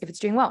if it's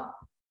doing well.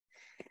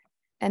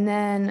 And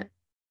then,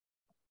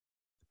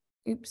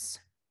 oops.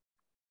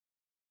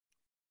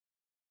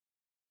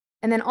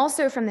 And then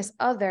also from this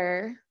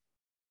other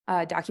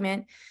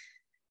document,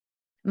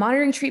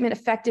 monitoring treatment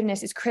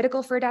effectiveness is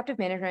critical for adaptive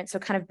management. So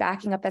kind of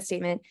backing up that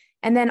statement.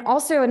 And then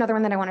also another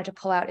one that I wanted to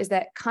pull out is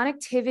that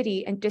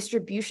connectivity and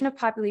distribution of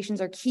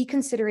populations are key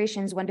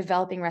considerations when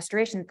developing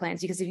restoration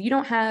plans. Because if you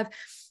don't have,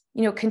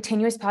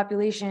 continuous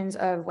populations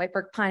of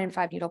whitebark pine and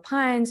 5 needle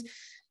pines,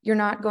 you're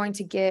not going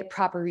to get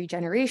proper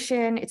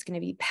regeneration. It's going to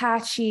be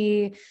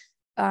patchy.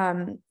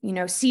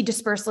 Seed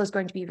dispersal is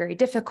going to be very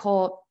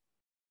difficult.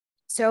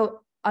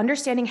 So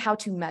understanding how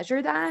to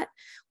measure that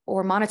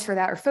or monitor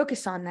that or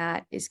focus on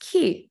that is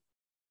key.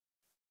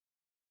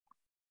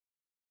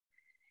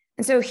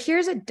 And so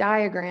here's a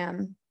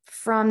diagram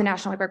from the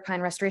National Whitebark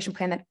Pine Restoration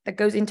Plan that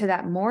goes into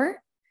that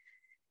more.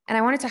 And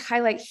I wanted to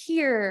highlight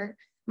here,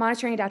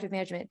 monitoring adaptive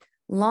management,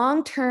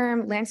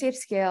 long-term landscape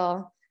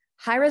scale,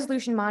 high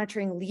resolution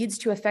monitoring leads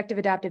to effective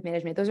adaptive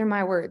management. Those are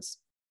my words.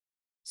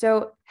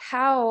 So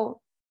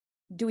how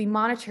do we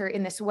monitor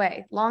in this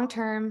way?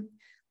 Long-term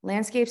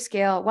landscape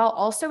scale, while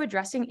also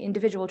addressing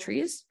individual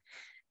trees.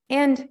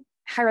 And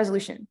high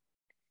resolution.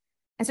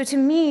 And so to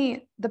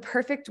me, the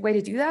perfect way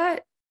to do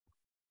that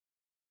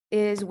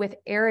is with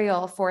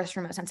aerial forest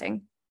remote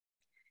sensing.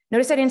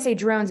 Notice I didn't say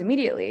drones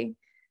immediately.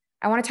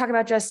 I want to talk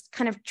about just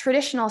kind of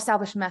traditional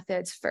established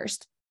methods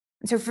first.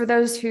 And so for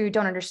those who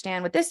don't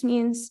understand what this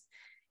means,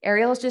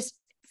 aerial is just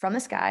from the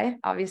sky,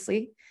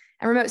 obviously,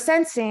 and remote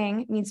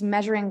sensing means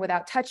measuring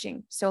without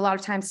touching. So a lot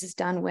of times this is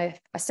done with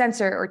a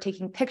sensor or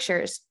taking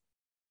pictures.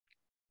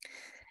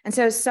 And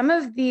so some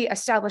of the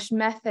established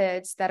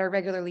methods that are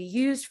regularly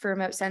used for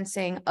remote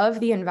sensing of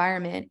the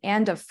environment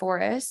and of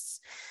forests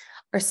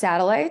are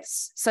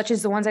satellites, such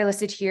as the ones I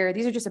listed here.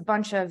 These are just a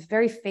bunch of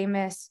very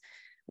famous,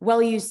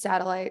 well-used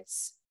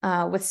satellites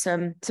with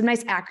some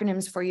nice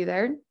acronyms for you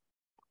there.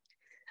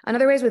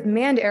 Another way is with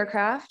manned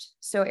aircraft,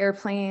 so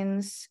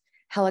airplanes,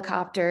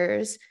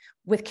 helicopters,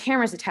 with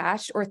cameras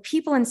attached, or with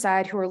people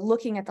inside who are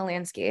looking at the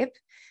landscape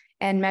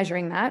and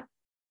measuring that.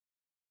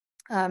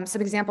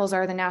 Some examples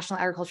are the National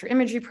Agriculture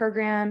Imagery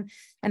Program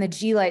and the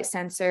G-Light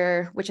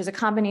sensor, which is a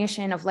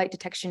combination of light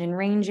detection and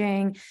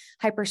ranging,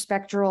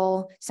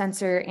 hyperspectral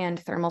sensor, and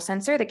thermal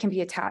sensor that can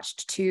be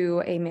attached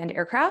to a manned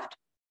aircraft.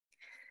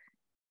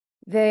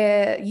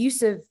 The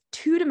use of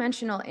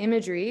two-dimensional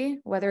imagery,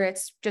 whether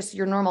it's just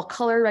your normal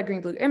color, red, green,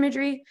 blue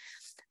imagery,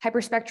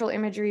 hyperspectral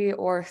imagery,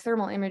 or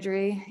thermal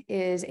imagery,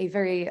 is a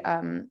very,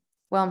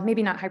 well,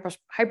 maybe not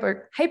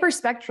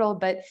hyperspectral,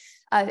 but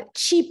a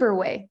cheaper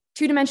way.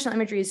 Two-dimensional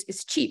imagery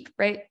is cheap,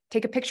 right?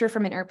 Take a picture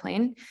from an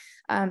airplane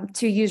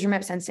to use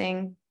remote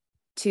sensing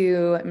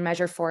to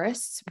measure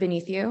forests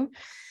beneath you.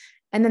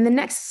 And then the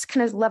next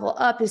kind of level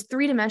up is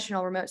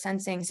three-dimensional remote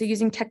sensing. So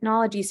using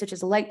technology such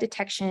as light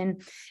detection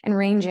and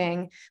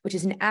ranging, which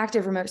is an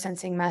active remote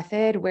sensing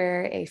method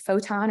where a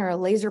photon or a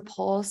laser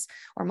pulse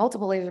or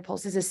multiple laser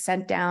pulses is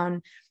sent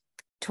down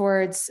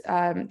towards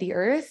the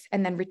Earth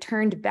and then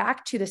returned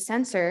back to the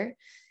sensor,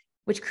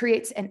 which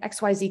creates an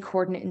XYZ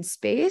coordinate in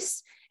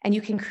space. And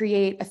you can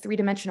create a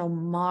three-dimensional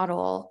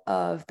model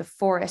of the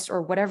forest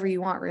or whatever you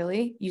want,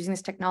 really, using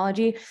this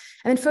technology.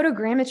 And then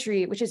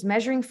photogrammetry, which is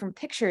measuring from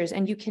pictures.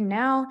 And you can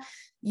now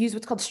use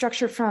what's called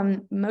structure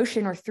from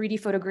motion or 3D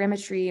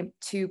photogrammetry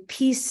to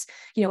piece,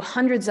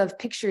 hundreds of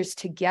pictures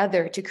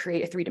together to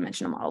create a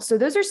three-dimensional model. So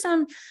those are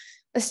some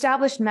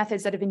established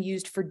methods that have been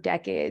used for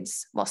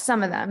decades. Well,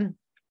 some of them.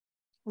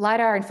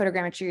 LiDAR and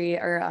photogrammetry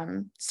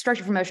or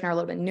structure from motion are a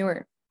little bit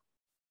newer.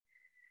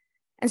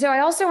 And so I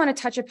also want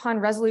to touch upon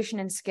resolution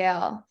and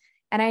scale.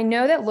 And I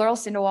know that Laurel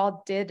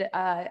Sindewald did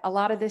a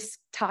lot of this,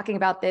 talking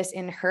about this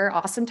in her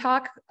awesome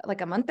talk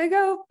like a month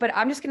ago, but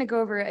I'm just going to go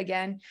over it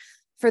again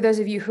for those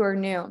of you who are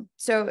new.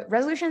 So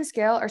resolution and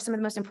scale are some of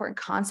the most important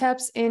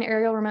concepts in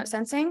aerial remote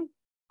sensing.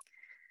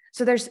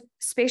 So there's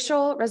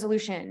spatial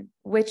resolution,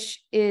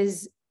 which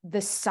is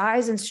the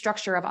size and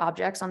structure of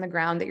objects on the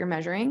ground that you're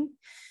measuring.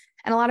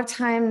 And a lot of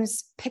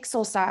times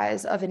pixel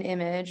size of an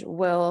image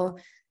will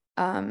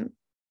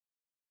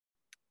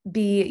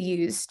be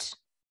used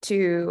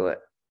to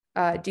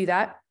do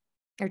that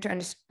or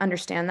to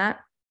understand that.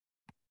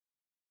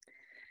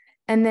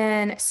 And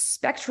then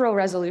spectral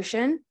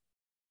resolution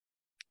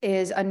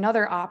is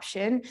another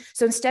option.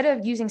 So instead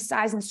of using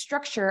size and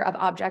structure of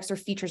objects or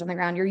features on the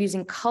ground, you're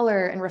using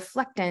color and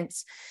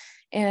reflectance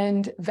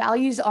and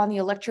values on the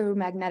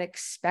electromagnetic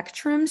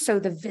spectrum. So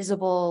the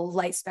visible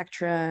light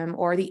spectrum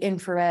or the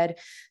infrared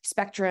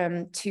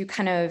spectrum to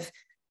kind of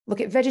look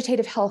at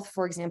vegetative health,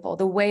 for example,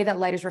 the way that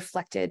light is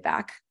reflected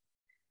back.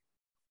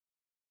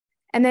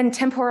 And then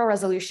temporal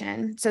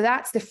resolution. So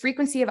that's the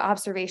frequency of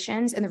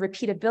observations and the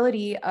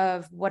repeatability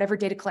of whatever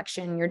data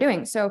collection you're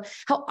doing. So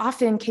how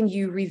often can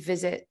you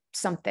revisit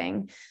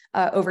something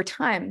over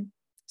time?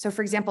 So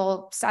for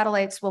example,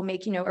 satellites will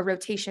make, a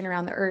rotation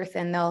around the Earth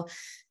and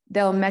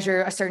they'll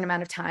measure a certain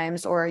amount of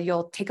times, or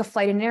you'll take a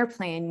flight in an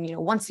airplane,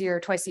 once a year or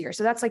twice a year.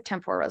 So that's like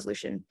temporal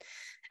resolution.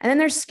 And then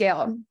there's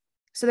scale.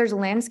 So there's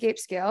landscape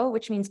scale,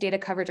 which means data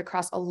coverage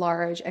across a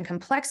large and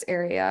complex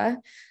area,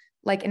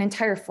 like an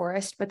entire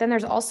forest. But then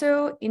there's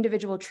also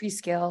individual tree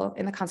scale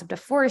in the concept of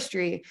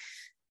forestry,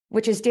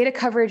 which is data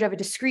coverage of a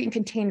discrete and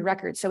contained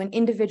record. So an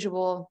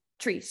individual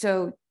tree.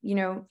 So,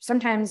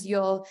 sometimes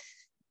you'll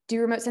do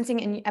remote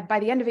sensing and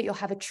by the end of it, you'll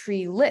have a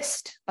tree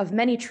list of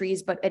many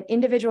trees, but an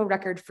individual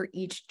record for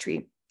each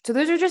tree. So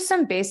those are just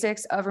some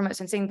basics of remote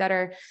sensing that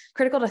are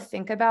critical to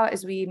think about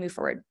as we move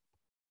forward.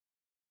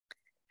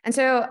 And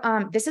so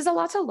this is a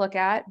lot to look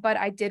at, but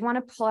I did want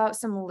to pull out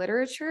some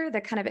literature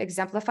that kind of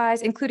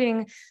exemplifies,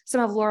 including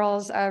some of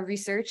Laurel's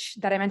research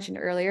that I mentioned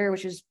earlier,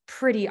 which is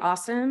pretty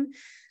awesome,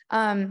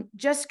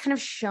 just kind of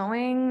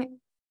showing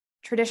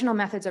traditional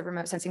methods of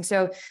remote sensing.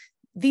 So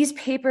these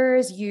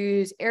papers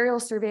use aerial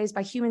surveys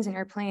by humans and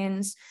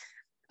airplanes,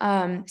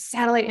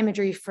 satellite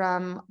imagery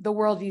from the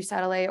Worldview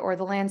satellite or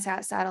the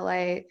Landsat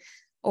satellite,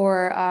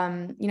 or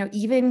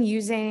even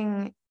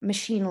using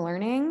machine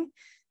learning,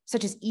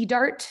 such as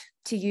EDART,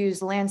 to use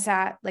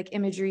Landsat like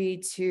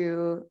imagery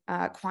to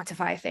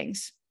quantify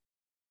things.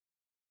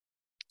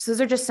 So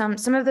those are just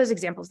some of those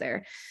examples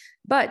there.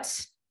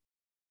 But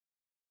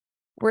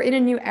we're in a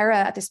new era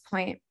at this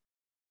point,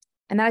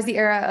 and that is the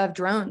era of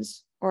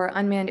drones. or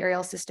unmanned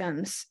aerial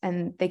systems,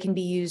 and they can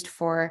be used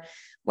for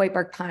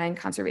whitebark pine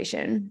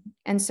conservation.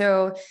 And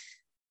so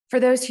for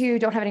those who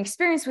don't have any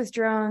experience with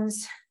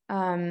drones,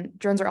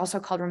 drones are also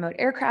called remote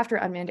aircraft or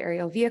unmanned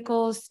aerial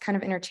vehicles, kind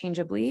of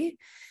interchangeably.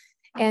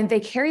 And they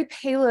carry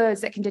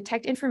payloads that can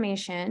detect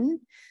information.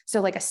 So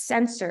like a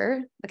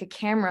sensor, like a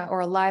camera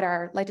or a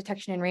LiDAR, light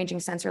detection and ranging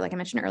sensor, like I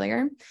mentioned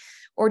earlier,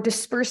 or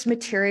dispersed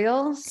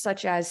materials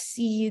such as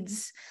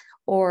seeds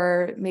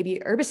or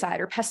maybe herbicide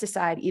or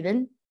pesticide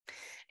even.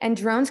 And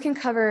drones can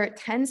cover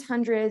tens,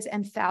 hundreds,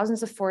 and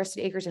thousands of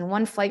forested acres in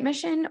one flight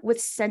mission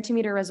with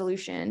centimeter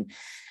resolution.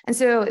 And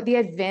so the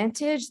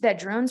advantage that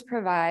drones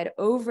provide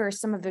over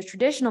some of the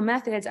traditional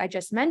methods I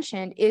just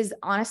mentioned is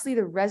honestly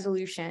the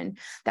resolution.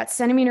 That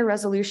centimeter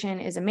resolution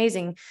is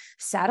amazing.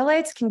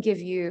 Satellites can give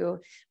you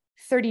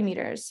 30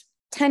 meters,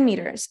 10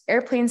 meters.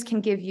 Airplanes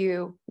can give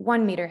you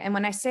 1 meter. And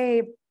when I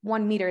say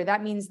 1 meter,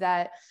 that means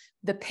that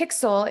the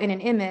pixel in an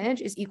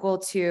image is equal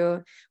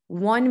to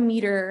 1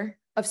 meter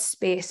of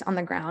space on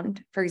the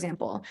ground, for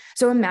example.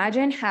 So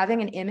imagine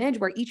having an image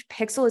where each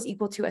pixel is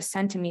equal to a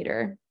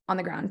centimeter on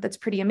the ground. That's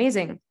pretty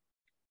amazing.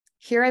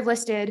 Here I've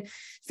listed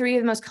 3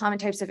 of the most common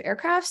types of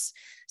aircrafts.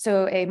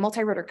 So a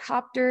multi-rotor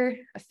copter,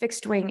 a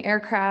fixed wing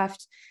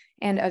aircraft,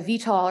 and a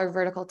VTOL or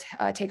vertical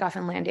takeoff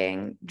and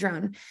landing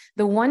drone.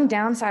 The one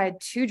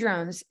downside to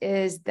drones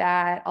is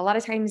that a lot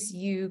of times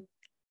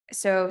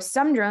so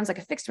some drones, like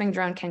a fixed wing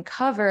drone, can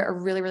cover a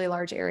really, really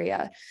large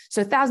area.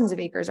 So thousands of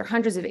acres or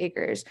hundreds of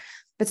acres.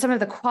 But some of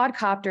the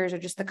quadcopters or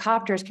just the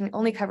copters can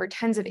only cover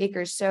tens of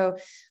acres. So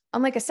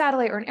unlike a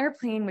satellite or an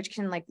airplane, which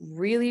can like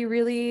really,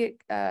 really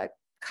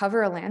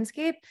cover a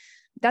landscape,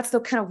 that's the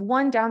kind of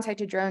one downside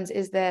to drones,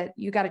 is that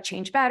you got to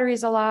change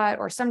batteries a lot,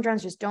 or some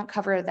drones just don't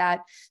cover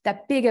that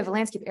big of a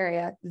landscape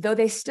area, though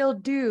they still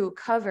do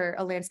cover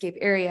a landscape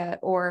area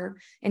or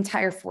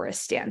entire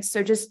forest stands.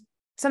 So just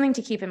something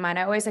to keep in mind.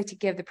 I always like to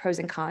give the pros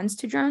and cons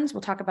to drones.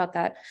 We'll talk about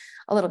that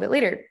a little bit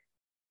later.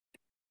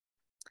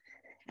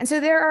 And so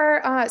there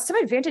are some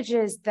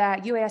advantages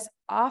that UAS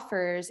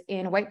offers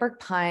in whitebark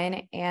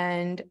pine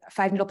and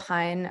 5-needle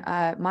pine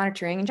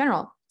monitoring in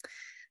general.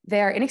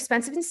 They are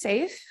inexpensive and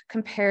safe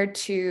compared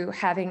to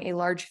having a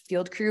large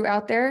field crew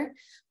out there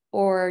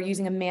or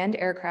using a manned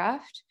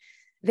aircraft.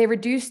 They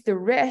reduce the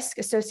risk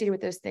associated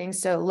with those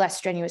things, so less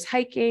strenuous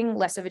hiking,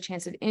 less of a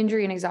chance of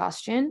injury and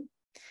exhaustion.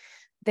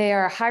 They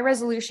are high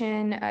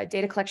resolution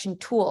data collection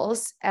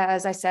tools.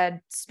 As I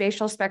said,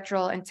 spatial,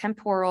 spectral, and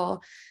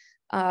temporal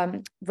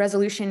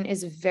resolution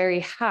is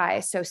very high.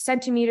 So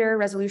centimeter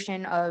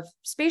resolution of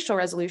spatial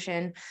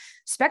resolution,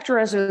 spectral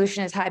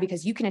resolution is high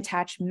because you can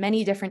attach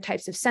many different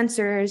types of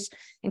sensors,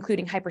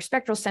 including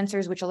hyperspectral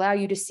sensors, which allow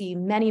you to see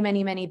many,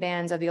 many, many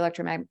bands of the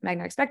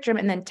electromagnetic spectrum.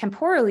 And then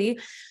temporally,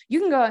 you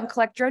can go out and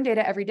collect drone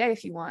data every day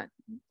if you want.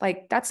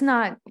 Like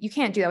you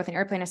can't do that with an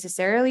airplane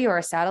necessarily or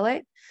a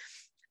satellite.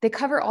 They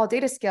cover all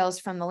data scales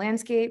from the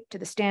landscape to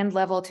the stand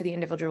level to the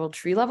individual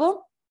tree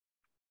level.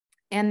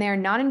 And they're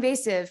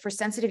non-invasive for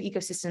sensitive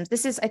ecosystems.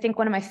 This is, I think,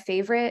 one of my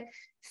favorite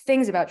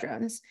things about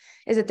drones,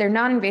 is that they're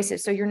non-invasive.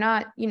 So you're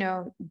not,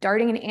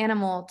 darting an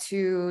animal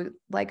to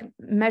like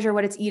measure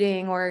what it's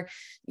eating, or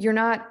you're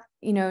not,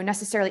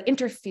 necessarily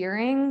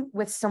interfering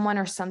with someone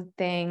or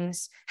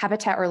something's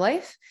habitat or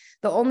life.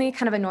 The only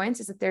kind of annoyance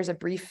is that there's a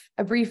brief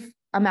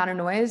amount of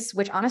noise,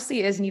 which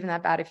honestly isn't even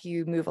that bad if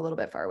you move a little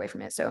bit far away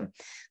from it. So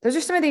those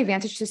are some of the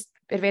advantages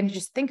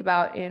to think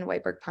about in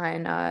whitebark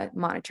pine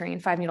monitoring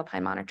and 5-needle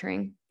pine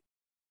monitoring.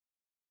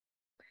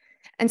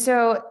 And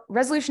so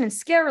resolution and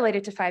scale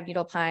related to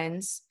 5-needle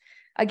pines,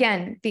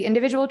 again, the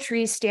individual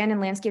trees stand and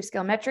landscape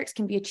scale metrics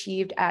can be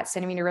achieved at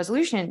centimeter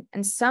resolution.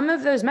 And some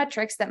of those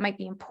metrics that might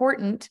be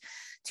important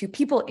to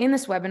people in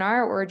this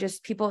webinar, or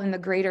just people in the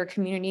greater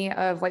community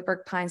of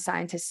whitebark pine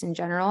scientists in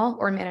general,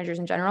 or managers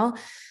in general,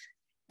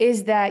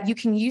 is that you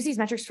can use these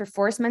metrics for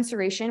forest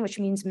mensuration, which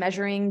means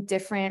measuring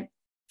different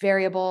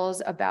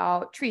variables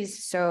about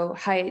trees. So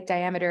height,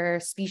 diameter,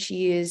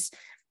 species,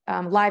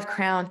 live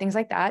crown, things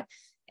like that.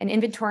 And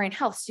inventory and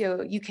health.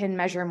 So you can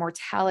measure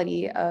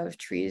mortality of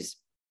trees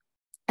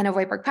and of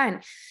whitebark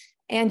pine.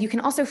 And you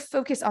can also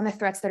focus on the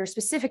threats that are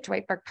specific to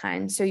whitebark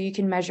pine. So you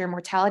can measure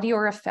mortality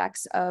or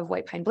effects of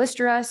white pine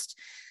blister rust,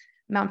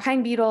 mountain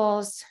pine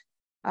beetles,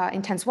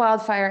 intense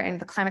wildfire, and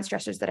the climate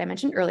stressors that I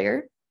mentioned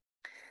earlier.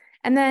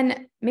 And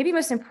then maybe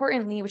most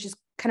importantly, which is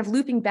kind of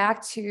looping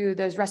back to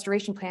those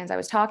restoration plans I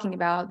was talking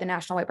about, the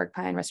National Whitebark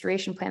Pine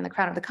Restoration Plan, the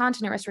Crown of the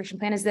Continent Restoration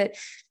Plan, is that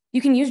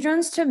you can use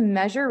drones to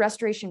measure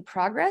restoration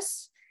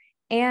progress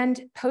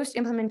and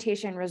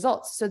post-implementation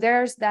results. So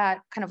there's that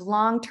kind of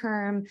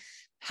long-term,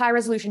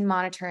 high-resolution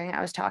monitoring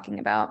I was talking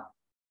about.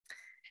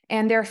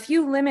 And there are a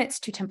few limits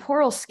to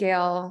temporal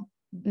scale,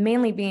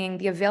 mainly being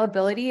the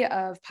availability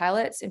of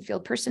pilots and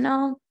field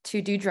personnel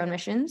to do drone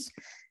missions,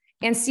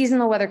 and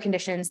seasonal weather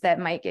conditions that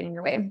might get in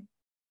your way.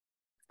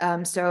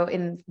 So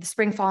in the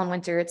spring, fall, and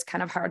winter, it's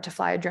kind of hard to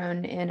fly a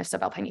drone in a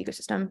subalpine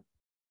ecosystem.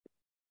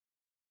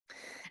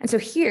 And so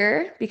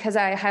here, because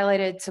I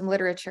highlighted some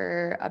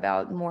literature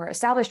about more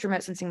established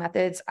remote sensing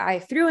methods, I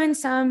threw in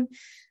some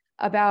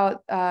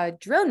about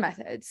drone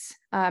methods.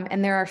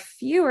 And there are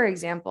fewer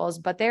examples,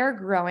 but they are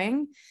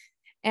growing.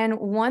 And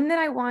one that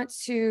I want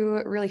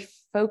to really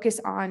focus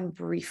on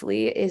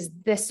briefly is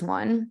this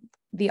one,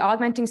 the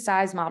augmenting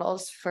size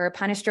models for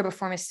Pinus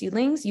strobiformis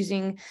seedlings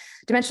using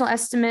dimensional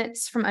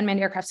estimates from unmanned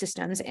aircraft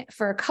systems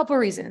for a couple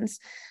of reasons.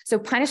 So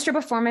Pinus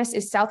strobiformis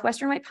is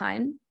southwestern white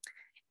pine.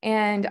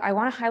 And I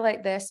want to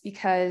highlight this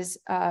because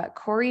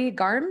Corey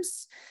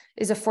Garms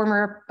is a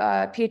former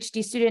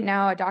PhD student,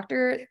 now a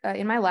doctor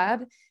in my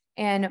lab.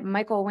 And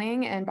Michael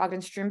Wing and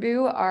Bogdan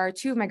Strimbu are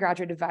two of my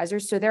graduate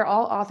advisors. So they're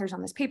all authors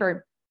on this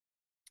paper.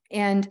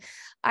 And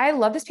I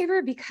love this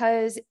paper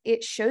because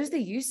it shows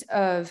the use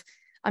of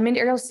unmanned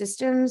aerial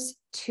systems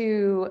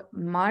to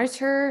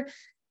monitor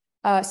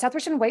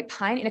southwestern white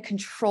pine in a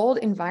controlled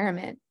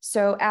environment.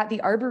 So at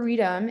the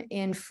Arboretum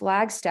in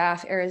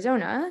Flagstaff,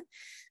 Arizona,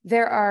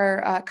 there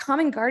are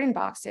common garden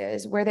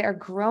boxes where they are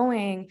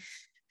growing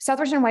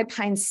southwestern white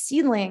pine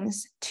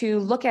seedlings to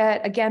look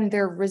at, again,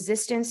 their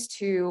resistance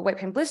to white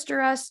pine blister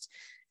rust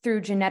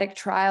through genetic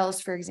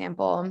trials, for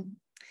example.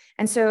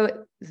 And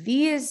so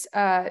these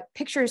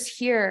pictures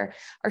here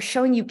are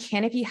showing you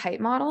canopy height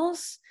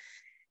models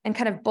and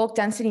kind of bulk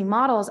density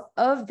models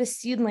of the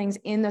seedlings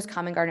in those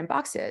common garden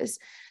boxes.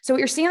 So what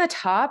you're seeing on the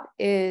top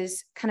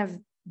is kind of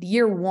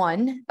year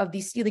one of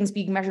these seedlings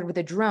being measured with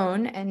a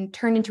drone and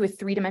turned into a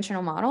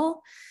three-dimensional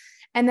model.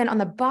 And then on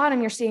the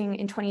bottom, you're seeing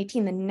in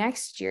 2018, the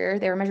next year,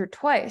 they were measured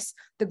twice,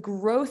 the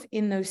growth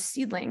in those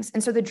seedlings.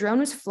 And so the drone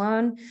was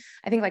flown,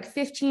 I think like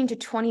 15 to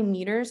 20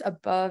 meters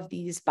above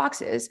these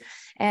boxes.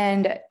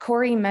 And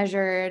Corey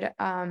measured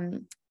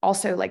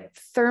also like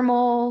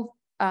thermal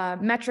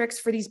metrics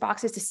for these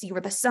boxes to see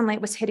where the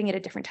sunlight was hitting it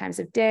at different times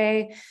of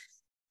day.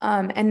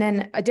 And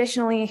then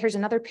additionally, here's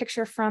another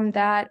picture from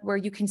that where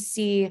you can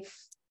see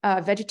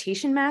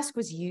vegetation mask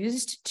was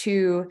used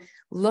to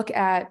look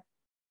at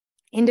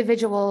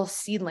individual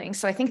seedlings.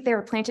 So I think they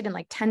were planted in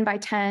like 10 by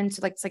 10. So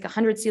like it's like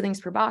 100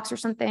 seedlings per box or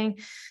something.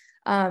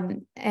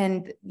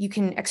 And you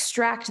can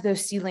extract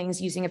those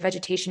seedlings using a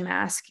vegetation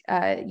mask,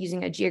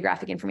 using a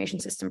geographic information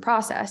system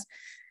process.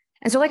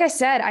 And so, like I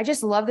said, I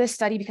just love this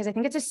study because I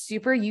think it's a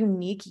super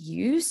unique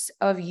use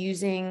of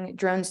using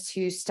drones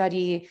to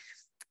study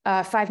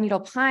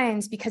five-needle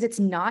pines because it's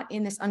not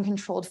in this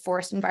uncontrolled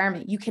forest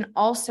environment. You can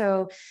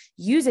also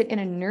use it in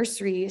a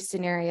nursery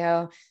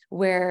scenario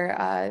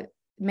where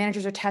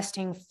managers are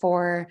testing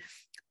for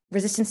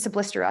resistance to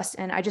blister rust.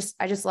 And I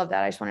just love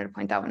that. I just wanted to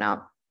point that one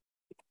out.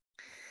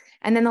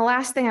 And then the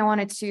last thing I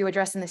wanted to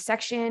address in this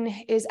section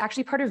is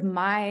actually part of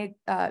my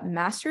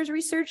master's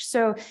research.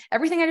 So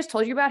everything I just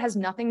told you about has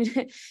nothing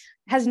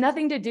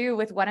to do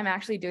with what I'm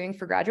actually doing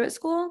for graduate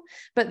school,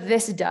 but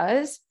this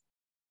does,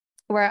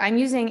 where I'm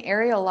using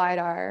aerial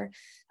LiDAR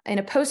in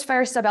a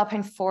post-fire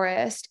subalpine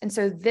forest. And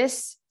so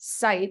this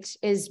site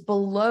is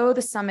below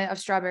the summit of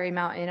Strawberry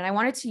Mountain. And I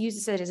wanted to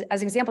use this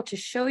as an example to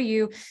show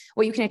you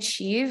what you can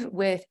achieve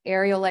with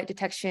aerial light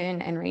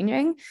detection and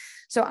ranging.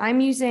 So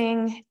I'm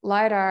using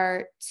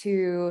LiDAR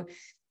to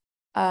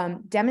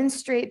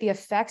demonstrate the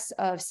effects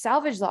of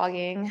salvage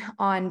logging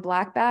on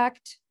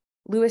black-backed,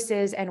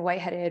 Lewis's, and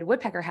white-headed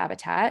woodpecker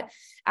habitat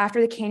after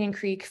the Canyon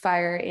Creek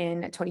fire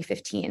in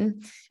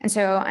 2015. And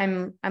so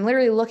I'm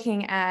literally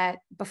looking at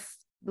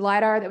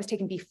LiDAR that was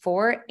taken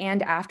before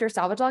and after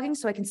salvage logging,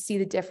 so I can see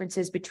the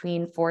differences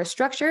between forest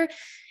structure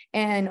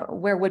and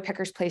where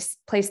woodpeckers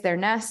place their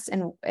nests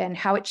and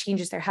how it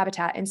changes their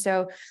habitat. And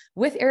so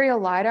with aerial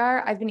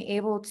LiDAR, I've been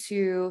able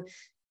to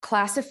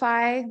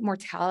classify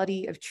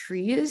mortality of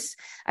trees.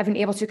 I've been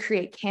able to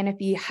create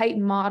canopy height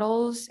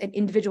models and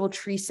individual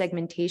tree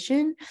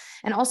segmentation,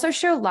 and also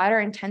show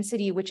LiDAR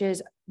intensity, which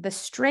is the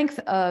strength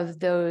of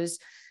those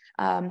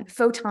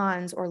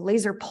photons or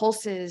laser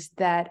pulses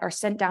that are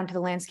sent down to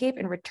the landscape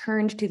and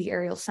returned to the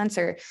aerial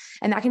sensor.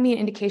 And that can be an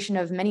indication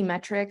of many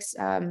metrics.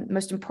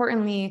 Most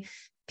importantly,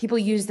 people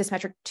use this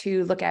metric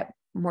to look at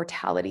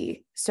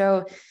mortality.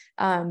 So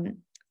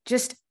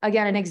just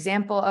again, an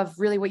example of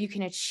really what you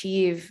can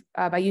achieve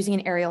by using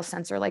an aerial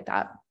sensor like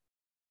that.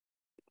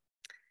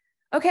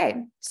 Okay,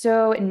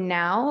 so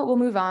now we'll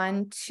move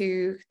on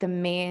to the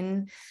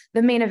main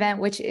event,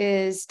 which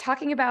is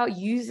talking about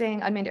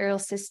using unmanned aerial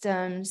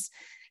systems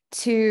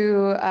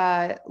to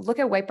look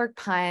at whitebark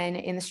pine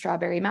in the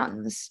Strawberry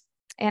Mountains.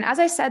 And as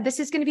I said,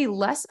 this is going to be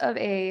less of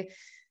a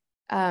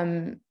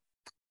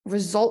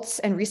results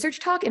and research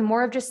talk and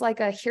more of just like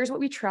a, here's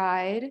what we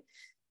tried,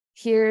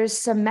 here's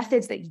some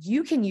methods that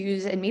you can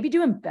use and maybe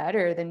do them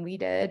better than we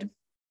did.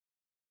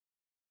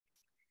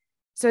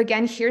 So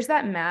again, here's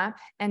that map.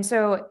 And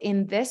so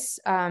in this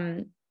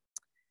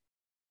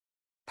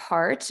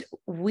part,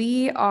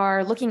 we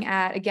are looking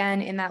at,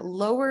 again, in that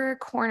lower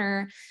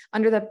corner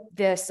under the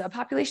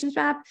subpopulations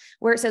map,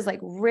 where it says like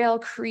Rail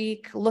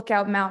Creek,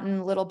 Lookout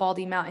Mountain, Little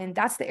Baldy Mountain.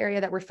 That's the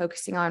area that we're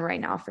focusing on right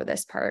now for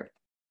this part.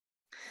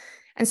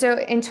 And so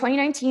in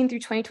 2019 through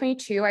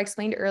 2022, I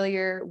explained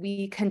earlier,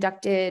 we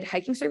conducted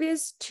hiking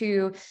surveys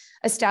to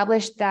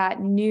establish that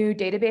new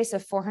database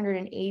of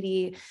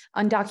 480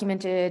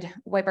 undocumented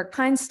whitebark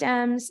pine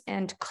stems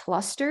and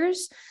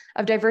clusters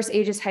of diverse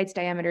ages, heights,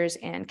 diameters,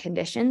 and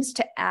conditions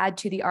to add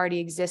to the already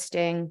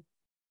existing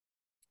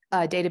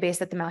database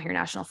that the Malheur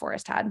National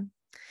Forest had.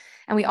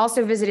 And we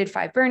also visited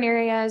 5 burn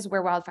areas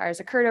where wildfires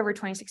occurred over a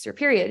 26-year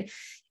period.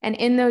 And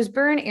in those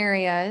burn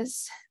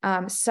areas,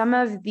 some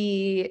of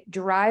the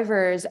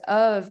drivers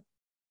of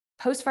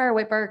post-fire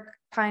whitebark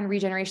pine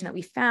regeneration that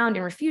we found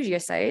in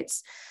refugia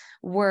sites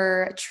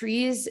were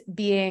trees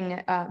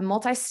being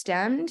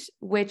multi-stemmed,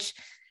 which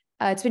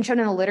it's been shown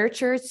in the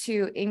literature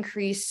to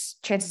increase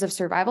chances of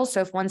survival.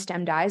 So if one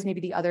stem dies,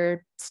 maybe the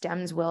other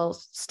stems will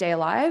stay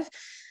alive.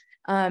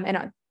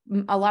 And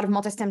a lot of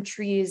multi-stem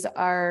trees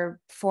are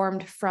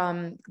formed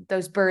from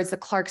those birds, the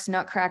Clark's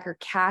nutcracker,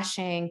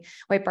 caching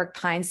whitebark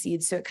pine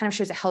seeds. So it kind of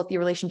shows a healthy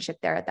relationship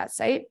there at that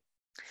site.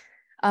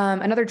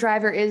 Another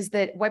driver is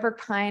that whitebark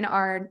pine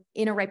are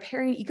in a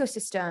riparian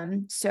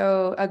ecosystem.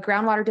 So a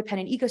groundwater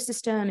dependent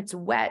ecosystem, it's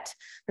wet.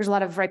 There's a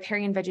lot of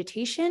riparian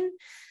vegetation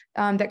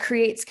that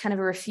creates kind of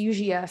a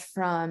refugia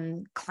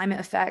from climate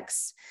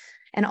effects.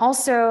 And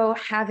also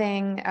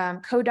having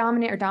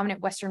co-dominant or dominant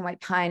Western white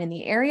pine in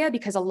the area,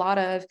 because a lot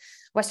of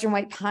Western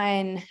white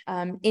pine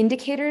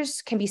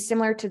indicators can be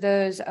similar to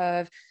those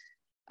of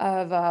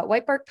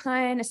whitebark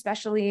pine,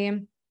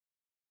 especially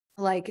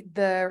like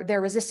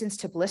their resistance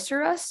to blister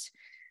rust.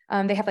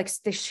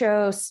 They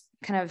show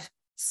kind of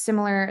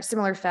similar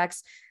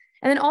effects.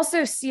 And then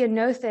also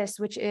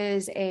ceanothus, which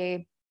is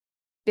a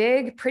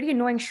big, pretty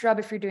annoying shrub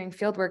if you're doing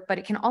field work, but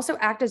it can also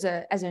act as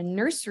a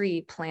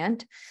nursery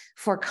plant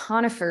for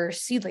conifer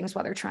seedlings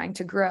while they're trying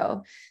to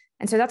grow.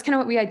 And so that's kind of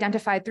what we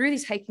identified through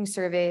these hiking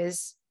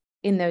surveys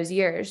in those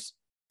years.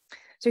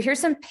 So here's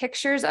some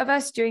pictures of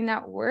us doing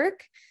that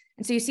work.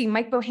 And so you see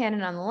Mike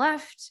Bohannon on the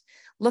left,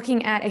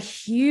 looking at a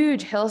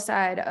huge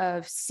hillside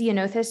of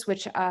ceanothus,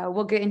 which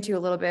we'll get into a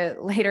little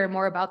bit later,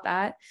 more about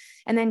that.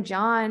 And then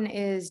John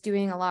is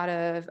doing a lot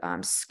of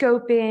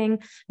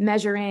scoping,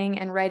 measuring,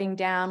 and writing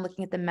down,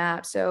 looking at the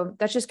map. So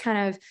that's just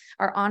kind of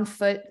our on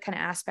foot kind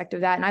of aspect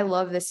of that. And I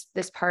love this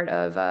part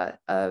of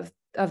the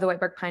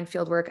whitebark pine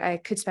field work. I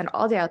could spend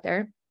all day out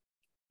there.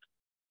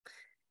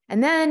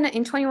 And then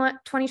in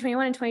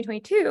 2021 and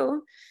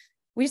 2022,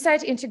 we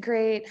decided to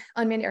integrate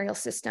unmanned aerial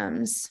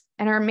systems.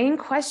 And our main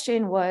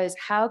question was,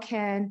 how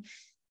can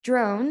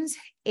drones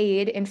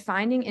aid in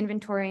finding,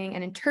 inventorying,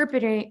 and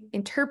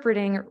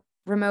interpreting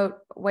remote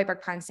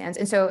whitebark pine stands?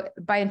 And so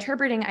by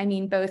interpreting, I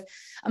mean both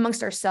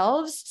amongst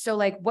ourselves. So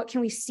like, what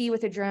can we see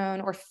with a drone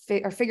or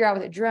figure out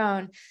with a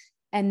drone?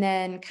 And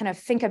then kind of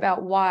think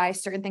about why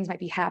certain things might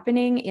be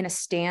happening in a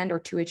stand or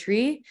to a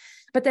tree,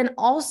 but then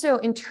also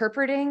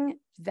interpreting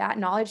that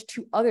knowledge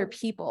to other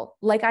people,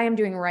 like I am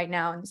doing right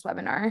now in this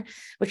webinar,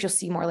 which you'll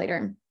see more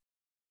later.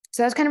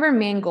 So that's kind of our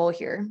main goal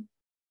here.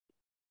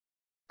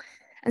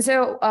 And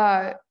so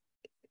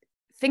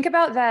think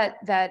about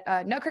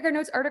that Nutcracker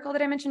Notes article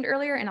that I mentioned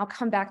earlier, and I'll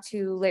come back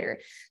to later.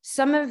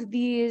 Some of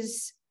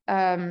these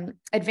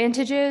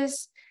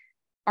advantages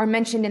are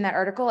mentioned in that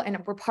article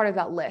and were part of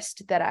that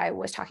list that I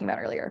was talking about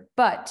earlier.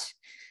 But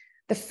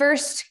the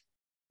first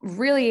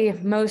really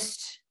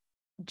most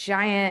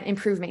giant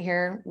improvement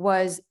here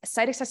was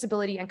site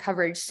accessibility and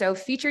coverage. So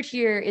featured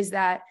here is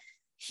that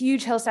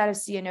huge hillside of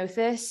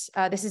ceanothus.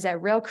 This is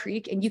at Rail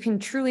Creek, and you can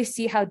truly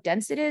see how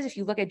dense it is if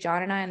you look at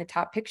John and I in the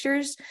top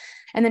pictures,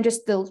 and then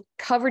just the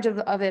coverage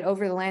of it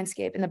over the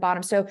landscape in the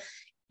bottom. So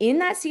in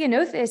that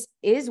ceanothus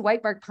is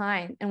whitebark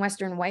pine and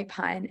Western white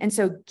pine. And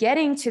so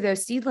getting to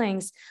those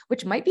seedlings,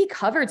 which might be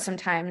covered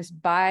sometimes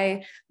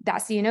by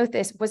that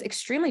ceanothus, was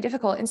extremely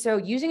difficult. And so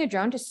using a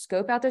drone to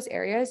scope out those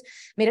areas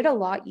made it a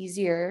lot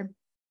easier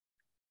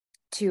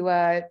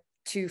to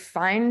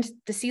find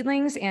the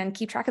seedlings and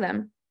keep track of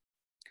them.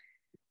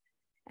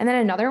 And then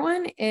another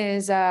one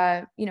is,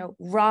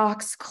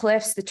 rocks,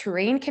 cliffs. The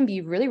terrain can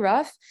be really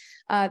rough.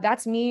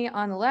 That's me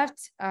on the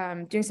left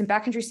doing some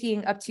backcountry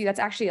skiing up to, that's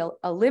actually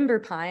a limber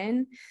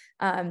pine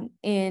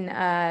in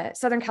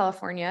Southern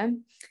California.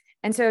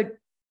 And so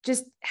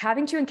just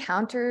having to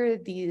encounter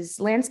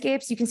these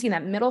landscapes, you can see in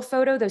that middle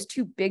photo, those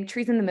two big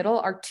trees in the middle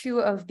are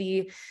two of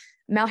the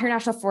Malheur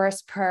National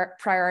Forest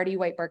priority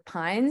whitebark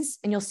pines.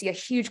 And you'll see a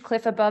huge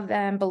cliff above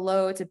them.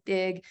 Below, it's a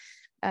big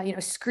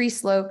scree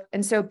slope.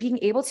 And so being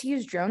able to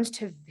use drones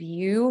to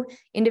view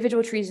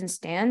individual trees and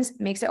stands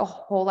makes it a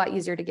whole lot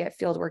easier to get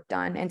field work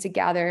done and to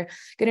gather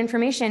good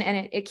information.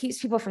 And it keeps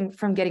people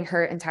from getting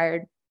hurt and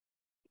tired.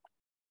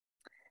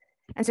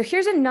 And so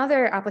here's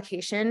another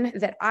application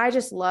that I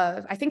just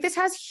love. I think this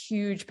has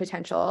huge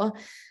potential.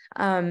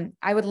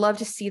 I would love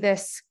to see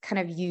this kind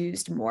of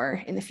used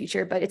more in the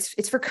future, but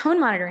it's for cone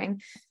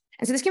monitoring.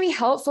 And so this can be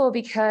helpful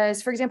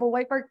because, for example,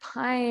 whitebark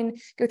pine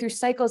go through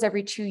cycles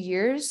every 2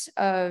 years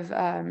of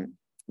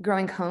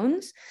growing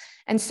cones.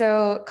 And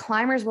so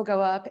climbers will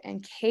go up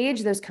and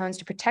cage those cones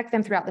to protect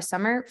them throughout the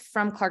summer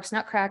from Clark's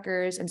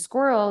nutcrackers and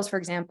squirrels, for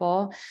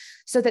example,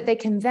 so that they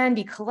can then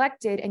be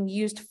collected and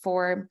used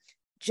for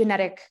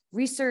genetic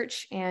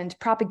research and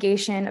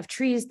propagation of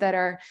trees that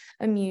are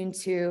immune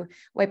to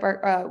white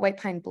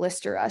pine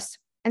blister rust.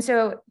 And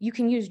so you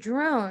can use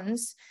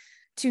drones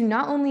to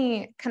not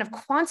only kind of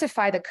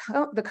quantify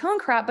the cone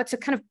crop, but to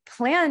kind of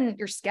plan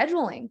your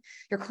scheduling,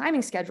 your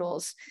climbing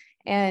schedules,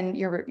 and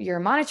your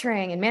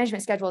monitoring and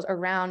management schedules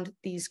around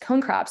these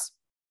cone crops.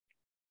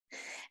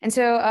 And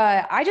so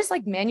I just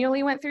like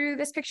manually went through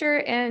this picture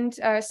and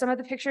some of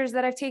the pictures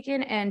that I've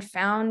taken and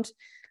found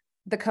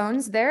the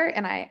cones there,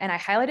 and I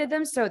highlighted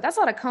them. So that's a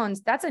lot of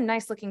cones. That's a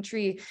nice looking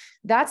tree.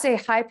 That's a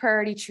high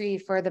priority tree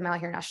for the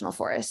Malheur National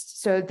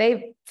Forest. So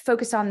they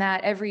focus on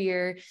that every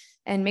year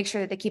and make sure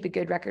that they keep a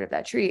good record of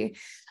that tree.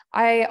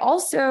 I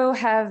also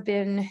have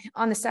been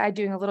on the side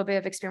doing a little bit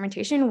of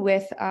experimentation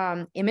with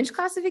image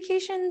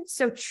classification.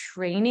 So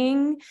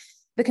training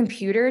the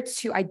computer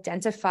to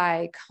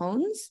identify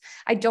cones.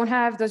 I don't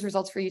have those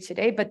results for you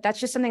today, but that's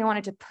just something I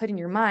wanted to put in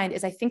your mind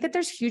is I think that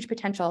there's huge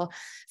potential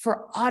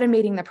for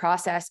automating the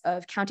process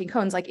of counting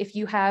cones. Like if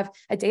you have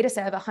a data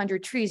set of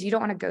 100 trees, you don't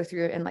want to go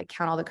through and like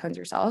count all the cones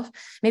yourself.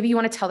 Maybe you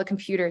want to tell the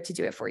computer to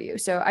do it for you.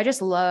 So I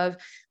just love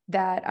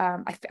that.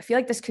 I feel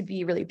like this could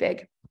be really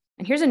big.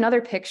 And here's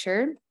another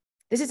picture.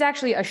 This is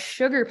actually a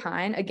sugar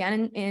pine,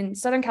 again, in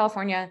Southern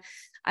California.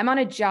 I'm on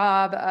a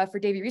job for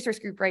Davey Resource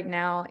Group right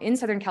now in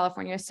Southern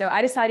California. So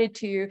I decided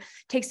to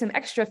take some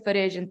extra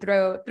footage and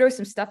throw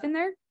some stuff in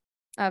there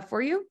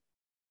for you.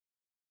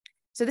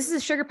 So this is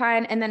a sugar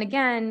pine. And then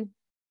again,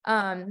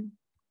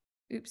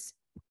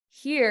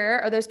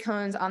 here are those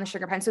cones on the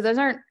sugar pine. So those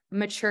aren't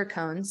mature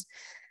cones,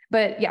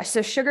 but yeah,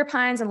 so sugar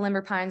pines and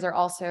limber pines are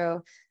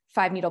also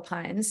 5-needle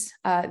pines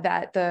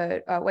that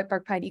the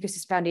Whitebark Pine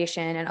Ecosystem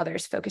Foundation and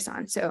others focus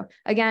on. So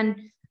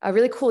again, a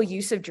really cool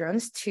use of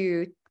drones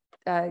to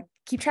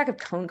keep track of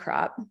cone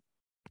crop.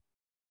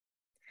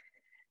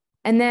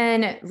 And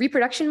then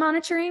reproduction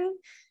monitoring.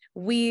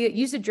 We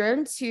used a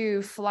drone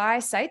to fly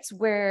sites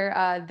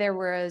where there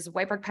was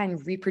whitebark pine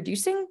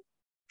reproducing.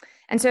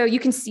 And so you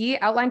can see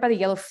outlined by the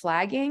yellow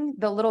flagging,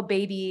 the little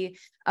baby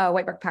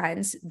whitebark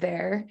pines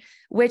there,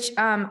 which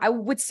I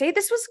would say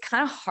this was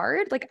kind of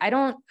hard. Like, I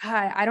don't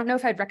know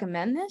if I'd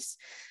recommend this,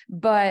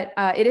 but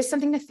it is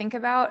something to think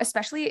about,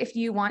 especially if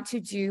you want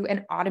to do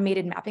an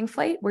automated mapping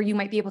flight where you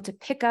might be able to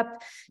pick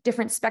up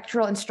different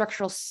spectral and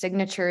structural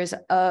signatures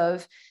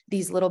of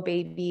these little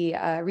baby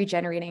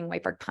regenerating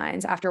whitebark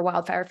pines after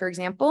wildfire, for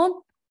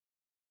example,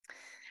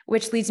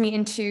 which leads me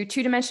into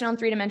 2-dimensional and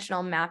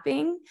 3-dimensional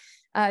mapping.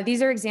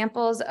 These are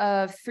examples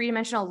of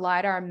 3-dimensional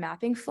LiDAR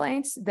mapping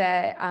flights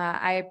that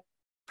I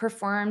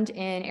performed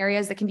in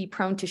areas that can be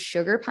prone to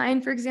sugar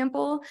pine, for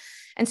example.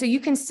 And so you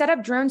can set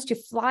up drones to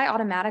fly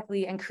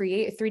automatically and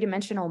create a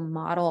 3-dimensional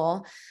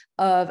model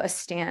of a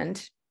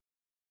stand.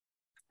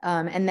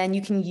 And then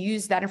you can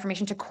use that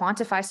information to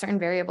quantify certain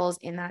variables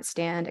in that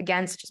stand,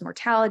 again, such as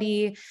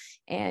mortality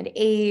and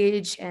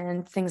age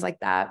and things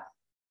like that.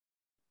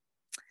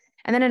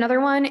 And then another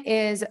one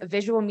is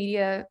visual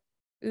media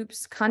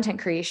content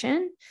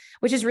creation,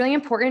 which is really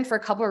important for a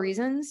couple of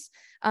reasons.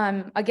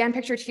 Again,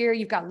 pictured here,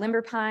 you've got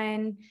limber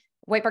pine,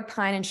 whitebark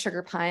pine, and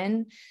sugar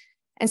pine.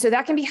 And so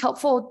that can be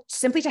helpful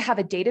simply to have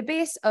a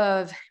database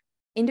of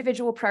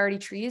individual priority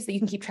trees that you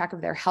can keep track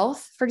of their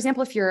health. For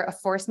example, if you're a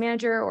forest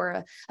manager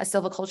or a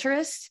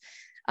silviculturist,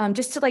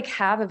 just to like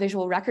have a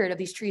visual record of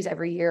these trees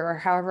every year or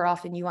however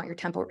often you want your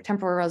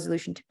temporal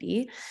resolution to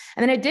be.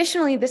 And then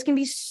additionally, this can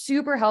be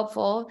super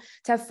helpful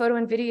to have photo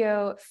and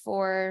video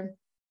for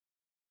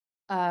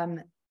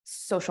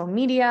social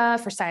media,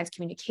 for science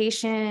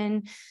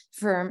communication,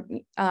 for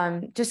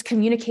just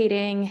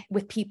communicating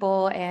with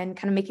people and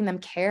kind of making them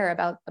care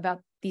about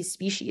these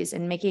species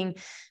and making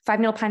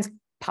 5-needle pines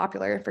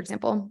popular, for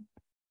example.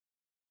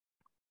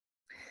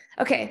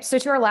 Okay, so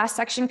to our last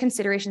section,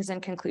 considerations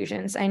and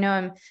conclusions. I know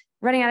I'm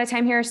running out of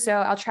time here, so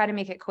I'll try to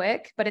make it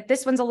quick, but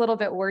this one's a little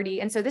bit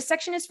wordy. And so this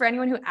section is for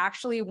anyone who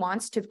actually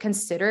wants to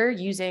consider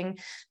using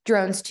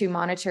drones to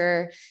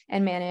monitor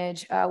and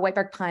manage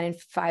whitebark pine and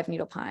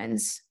 5-needle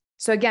pines.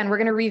 So again, we're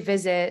going to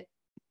revisit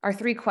our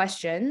 3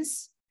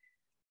 questions.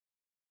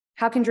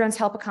 How can drones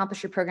help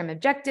accomplish your program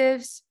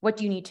objectives? What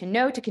do you need to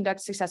know to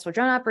conduct successful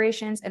drone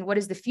operations? And what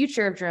is the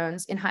future of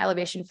drones in high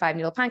elevation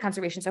 5-needle pine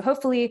conservation? So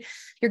hopefully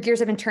your gears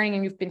have been turning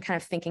and you've been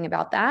kind of thinking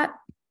about that.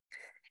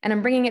 And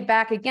I'm bringing it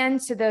back again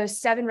to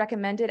those 7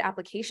 recommended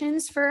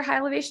applications for high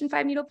elevation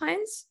 5-needle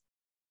pines.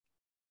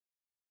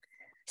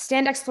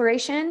 Stand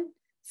exploration,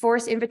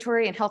 forest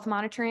inventory and health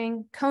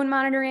monitoring, cone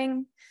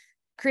monitoring,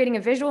 creating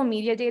a visual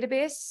media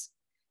database,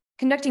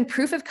 conducting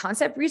proof of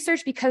concept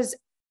research, because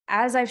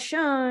as I've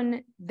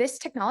shown, this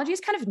technology is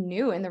kind of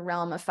new in the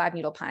realm of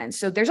 5-needle pines.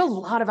 So there's a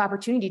lot of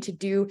opportunity to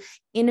do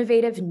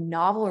innovative,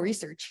 novel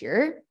research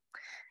here.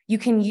 You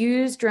can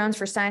use drones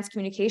for science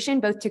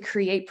communication, both to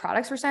create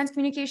products for science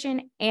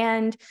communication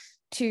and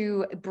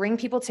to bring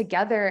people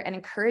together and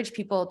encourage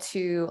people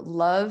to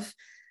love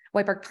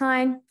whitebark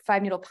pine,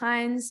 5-needle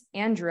pines,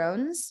 and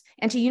drones,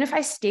 and to unify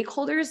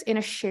stakeholders in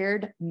a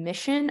shared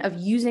mission of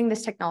using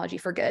this technology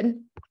for good.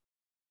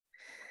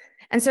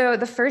 And so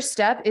the first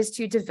step is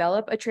to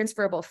develop a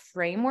transferable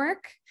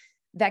framework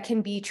that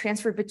can be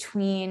transferred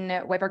between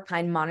whitebark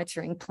pine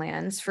monitoring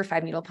plans for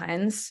 5-needle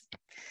pines.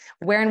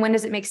 Where and when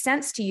does it make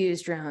sense to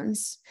use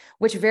drones?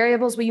 Which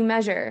variables will you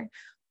measure?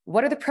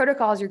 What are the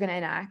protocols you're going to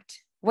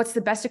enact? What's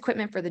the best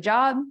equipment for the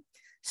job?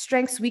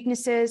 Strengths,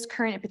 weaknesses,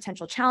 current and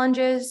potential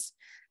challenges,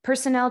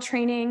 personnel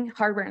training,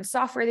 hardware and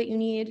software that you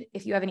need,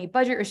 if you have any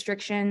budget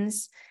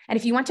restrictions, and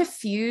if you want to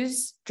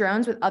fuse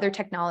drones with other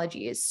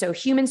technologies, so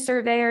human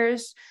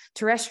surveyors,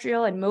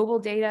 terrestrial and mobile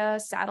data,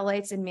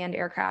 satellites, and manned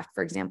aircraft,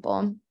 for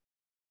example.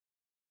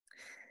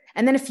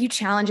 And then a few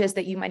challenges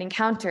that you might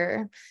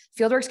encounter.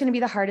 Fieldwork is going to be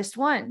the hardest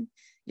one.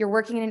 You're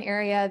working in an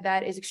area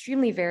that is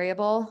extremely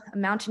variable,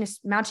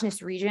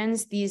 mountainous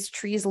regions. These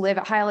trees live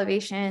at high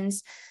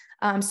elevations.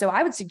 So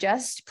I would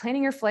suggest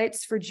planning your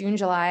flights for June,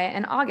 July,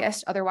 and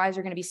August. Otherwise,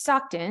 you're going to be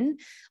socked in,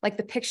 like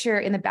the picture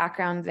in the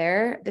background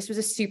there. This was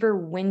a super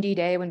windy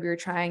day when we were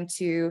trying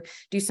to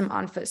do some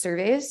on-foot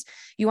surveys.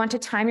 You want to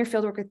time your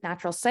fieldwork with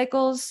natural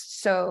cycles.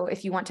 So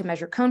if you want to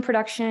measure cone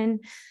production,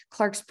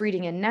 Clark's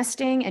breeding and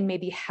nesting, and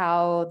maybe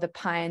how the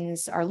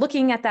pines are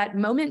looking at that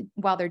moment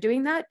while they're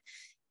doing that,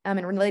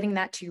 and relating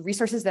that to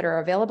resources that are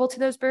available to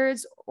those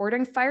birds, or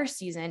during fire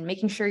season,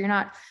 making sure you're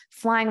not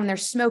flying when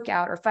there's smoke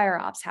out or fire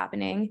ops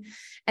happening.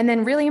 And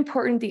then really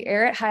important, the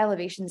air at high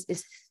elevations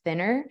is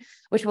thinner,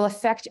 which will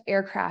affect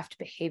aircraft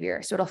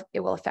behavior. So it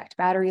will affect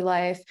battery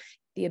life,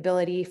 the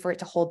ability for it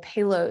to hold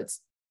payloads.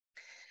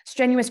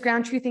 Strenuous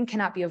ground truthing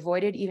cannot be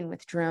avoided even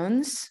with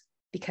drones,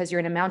 because you're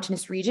in a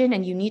mountainous region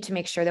and you need to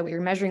make sure that what you're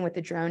measuring with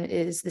the drone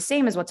is the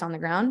same as what's on the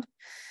ground.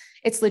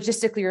 It's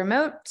logistically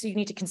remote, so you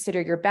need to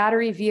consider your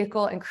battery,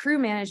 vehicle, and crew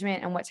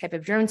management and what type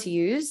of drone to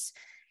use.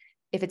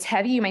 If it's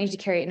heavy, you might need to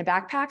carry it in a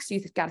backpack, so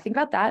you've got to think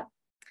about that.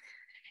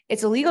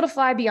 It's illegal to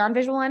fly beyond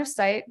visual line of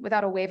sight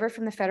without a waiver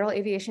from the Federal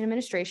Aviation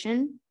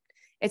Administration.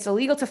 It's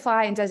illegal to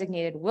fly in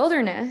designated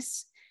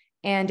wilderness,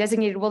 and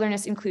designated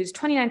wilderness includes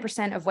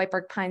 29% of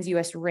whitebark pine's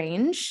US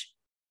range.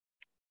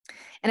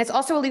 And it's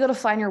also illegal to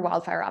fly in your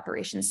wildfire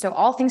operations, so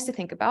all things to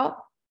think about.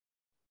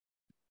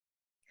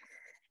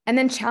 And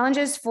then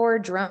challenges for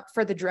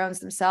the drones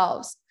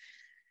themselves.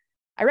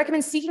 I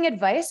recommend seeking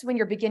advice when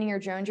you're beginning your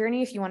drone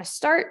journey if you want to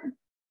start,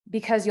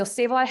 because you'll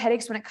save a lot of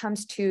headaches when it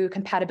comes to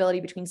compatibility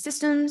between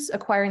systems,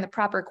 acquiring the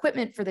proper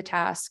equipment for the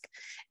task,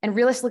 and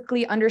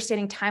realistically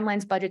understanding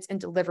timelines, budgets,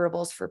 and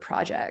deliverables for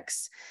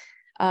projects.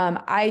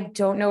 I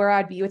don't know where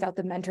I'd be without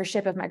the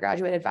mentorship of my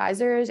graduate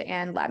advisors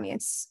and lab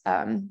mates.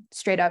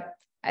 Straight up,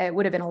 it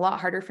would have been a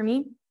lot harder for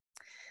me.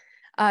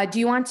 Do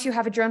you want to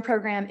have a drone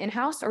program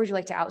in-house, or would you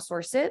like to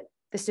outsource it?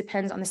 This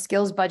depends on the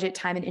skills, budget,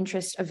 time, and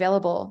interest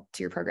available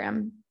to your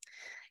program.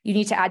 You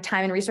need to add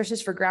time and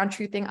resources for ground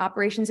truthing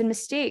operations and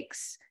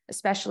mistakes,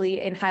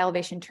 especially in high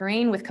elevation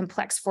terrain with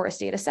complex forest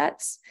data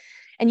sets.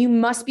 And you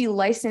must be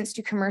licensed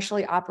to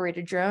commercially operate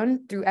a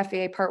drone through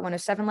FAA Part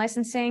 107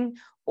 licensing,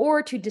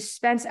 or to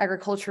dispense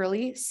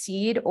agriculturally,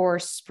 seed, or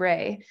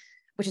spray,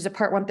 which is a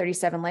Part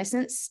 137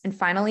 license. And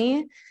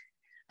finally,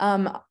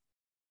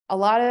 a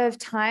lot of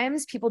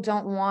times people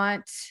don't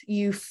want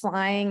you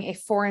flying a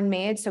foreign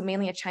made, so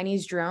mainly a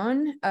Chinese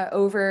drone,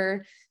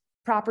 over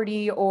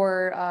property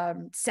or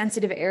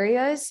sensitive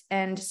areas.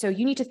 And so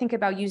you need to think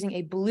about using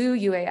a blue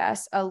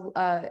UAS,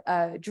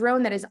 a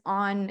drone that is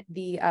on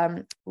the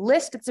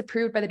list that's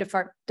approved by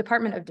the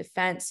Department of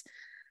Defense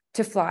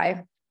to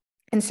fly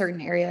in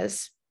certain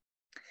areas.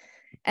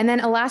 And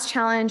then a last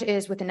challenge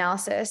is with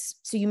analysis.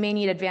 So you may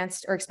need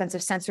advanced or expensive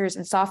sensors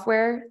and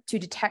software to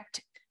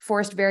detect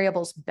forest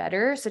variables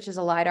better, such as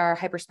a LiDAR,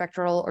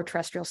 hyperspectral, or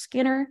terrestrial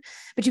scanner,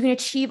 but you can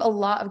achieve a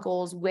lot of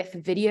goals with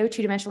video,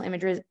 two-dimensional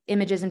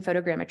images, and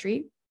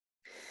photogrammetry.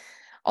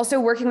 Also,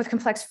 working with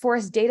complex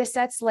forest data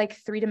sets like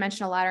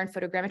three-dimensional LiDAR and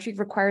photogrammetry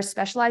requires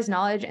specialized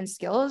knowledge and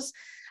skills.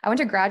 I went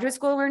to graduate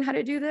school to learn how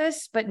to do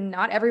this, but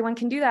not everyone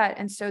can do that.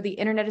 And so the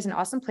internet is an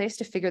awesome place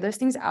to figure those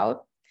things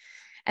out.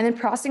 And then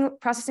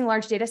processing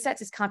large data sets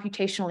is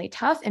computationally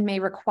tough and may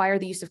require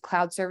the use of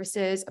cloud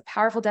services, a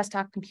powerful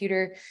desktop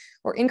computer,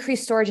 or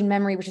increased storage and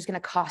memory, which is going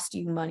to cost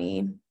you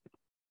money.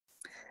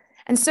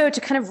 And so to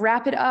kind of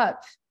wrap it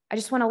up, I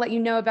just want to let you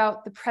know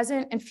about the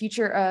present and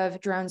future of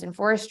drones in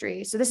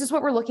forestry. So this is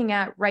what we're looking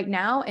at right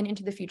now and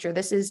into the future.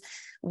 This is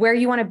where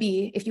you want to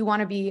be if you want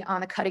to be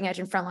on the cutting edge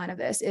and front line of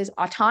this, is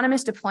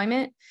autonomous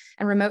deployment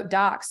and remote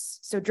docks.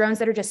 So drones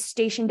that are just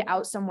stationed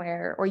out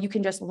somewhere, or you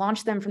can just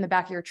launch them from the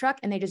back of your truck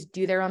and they just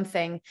do their own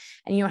thing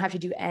and you don't have to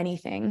do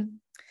anything.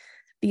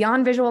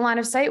 Beyond visual line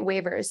of sight,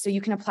 waivers. So you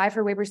can apply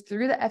for waivers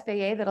through the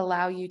FAA that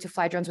allow you to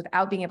fly drones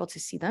without being able to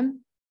see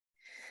them.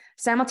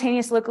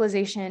 Simultaneous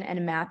localization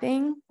and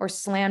mapping, or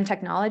SLAM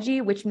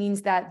technology, which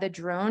means that the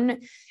drone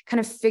kind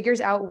of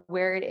figures out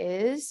where it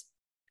is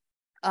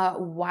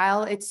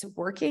while it's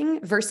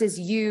working, versus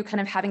you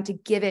kind of having to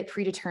give it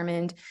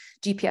predetermined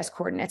GPS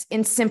coordinates.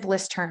 In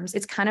simplest terms,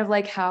 it's kind of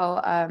like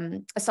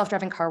how a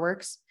self-driving car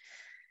works.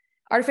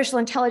 Artificial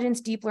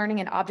intelligence, deep learning,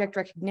 and object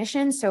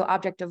recognition, so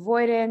object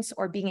avoidance,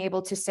 or being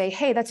able to say,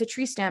 hey, that's a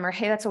tree stem, or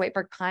hey, that's a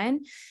whitebark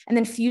pine, and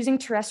then fusing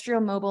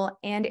terrestrial, mobile,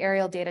 and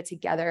aerial data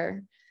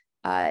together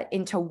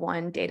into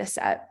one data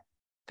set,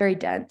 very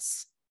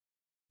dense.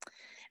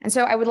 And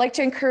so I would like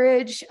to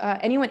encourage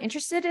anyone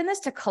interested in this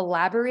to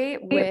collaborate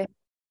with,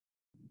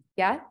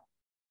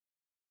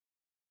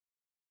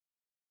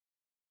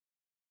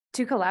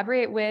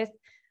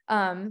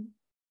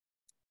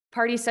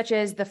 parties such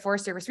as the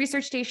Forest Service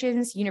research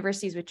stations,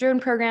 universities with drone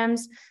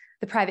programs,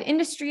 the private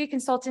industry,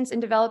 consultants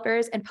and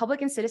developers, and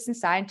public and citizen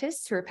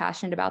scientists who are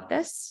passionate about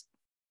this.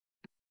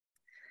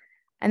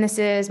 And this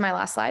is my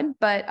last slide,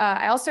 but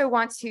I also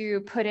want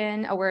to put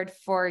in a word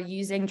for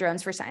using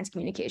drones for science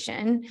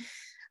communication.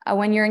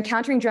 When you're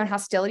encountering drone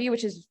hostility,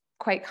 which is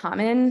quite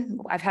common,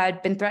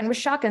 I've been threatened with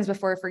shotguns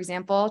before, for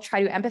example,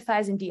 try to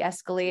empathize and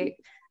de-escalate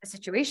a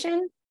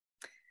situation.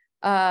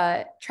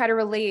 Try to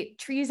relate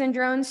trees and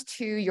drones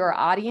to your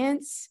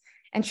audience,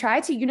 and try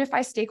to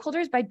unify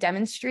stakeholders by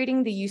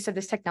demonstrating the use of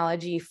this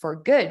technology for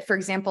good. For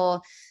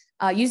example,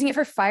 using it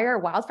for fire or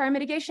wildfire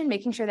mitigation,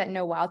 making sure that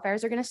no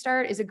wildfires are going to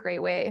start is a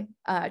great way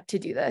to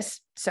do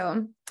this.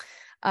 So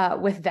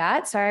with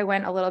that, sorry, I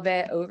went a little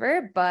bit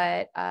over,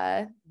 but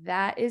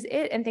that is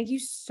it. And thank you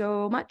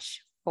so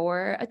much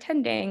for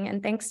attending.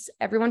 And thanks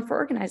everyone for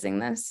organizing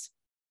this.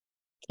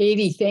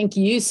 Katie, thank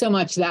you so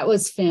much. That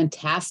was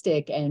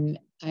fantastic. And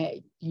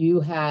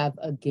you have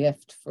a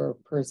gift for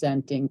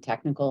presenting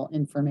technical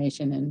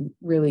information in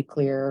really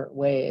clear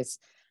ways.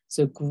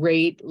 So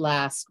great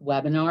last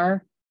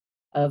webinar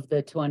of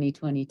the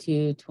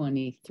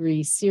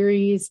 2022-23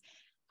 series.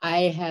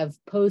 I have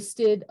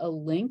posted a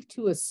link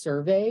to a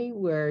survey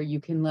where you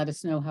can let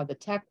us know how the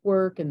tech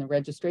work and the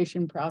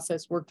registration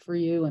process worked for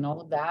you and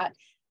all of that.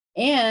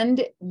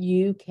 And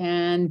you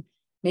can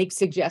make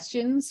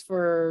suggestions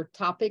for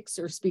topics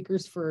or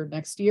speakers for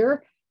next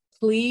year.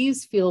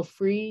 Please feel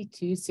free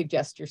to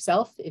suggest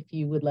yourself if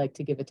you would like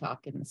to give a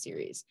talk in the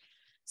series.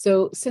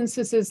 So since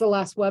this is the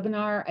last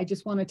webinar, I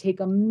just want to take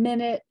a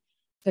minute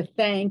to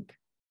thank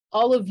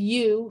all of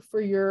you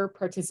for your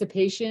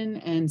participation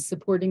and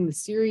supporting the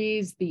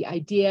series. The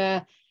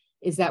idea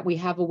is that we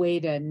have a way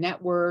to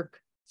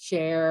network,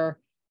 share,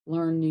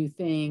 learn new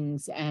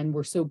things, and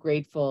we're so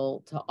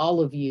grateful to all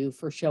of you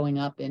for showing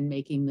up and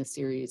making the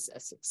series a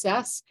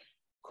success.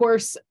 Of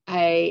course,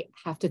 I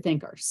have to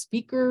thank our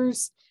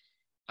speakers.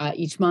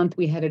 Each month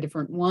we had a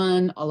different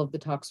one. All of the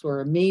talks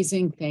were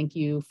amazing. Thank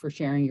you for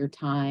sharing your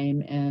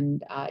time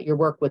and your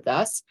work with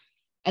us.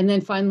 And then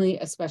finally,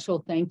 a special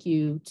thank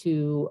you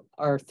to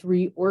our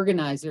 3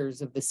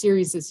 organizers of the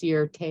series this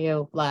year,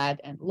 Teo, Vlad,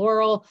 and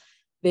Laurel.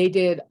 They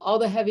did all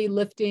the heavy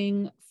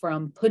lifting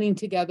from putting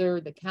together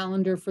the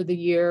calendar for the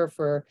year,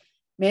 for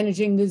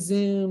managing the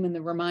Zoom and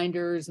the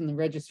reminders and the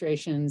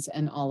registrations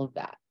and all of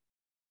that.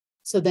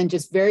 So then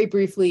just very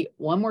briefly,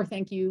 one more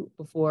thank you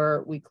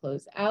before we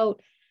close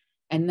out.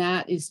 And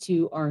that is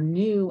to our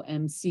new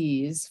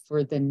MCs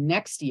for the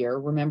next year.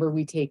 Remember,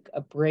 we take a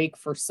break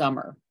for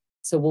summer.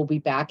 So we'll be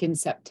back in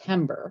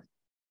September.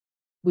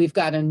 We've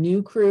got a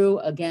new crew,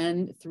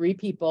 again, 3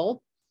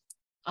 people.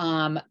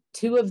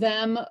 2 of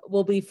them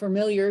will be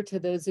familiar to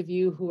those of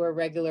you who are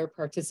regular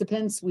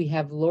participants. We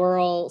have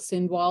Laurel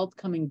Sindwald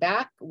coming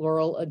back.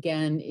 Laurel,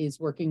 again, is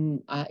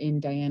working in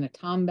Diana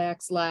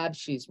Tombach's lab.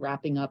 She's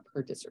wrapping up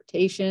her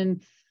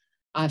dissertation.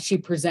 She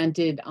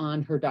presented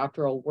on her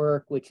doctoral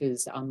work, which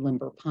is on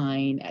limber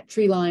pine at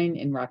Treeline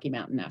in Rocky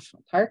Mountain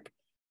National Park.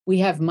 We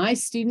have my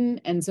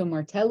student, Enzo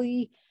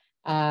Martelli,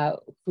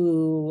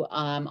 who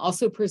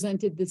also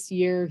presented this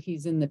year.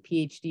 He's in the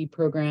PhD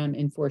program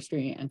in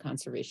forestry and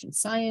conservation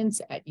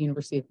science at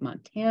University of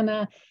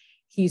Montana.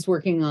 He's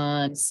working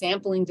on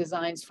sampling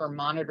designs for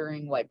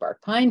monitoring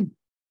whitebark pine.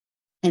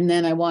 And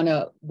then I want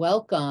to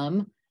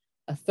welcome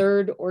a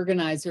 3rd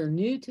organizer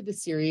new to the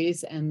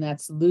series, and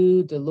that's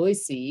Lou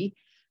Deloisi,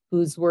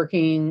 who's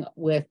working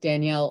with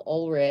Danielle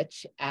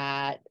Ulrich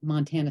at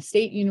Montana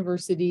State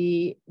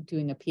University,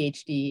 doing a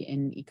PhD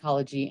in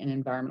ecology and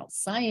environmental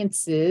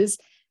sciences.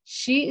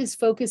 She is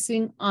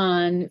focusing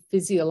on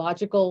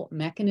physiological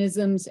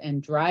mechanisms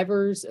and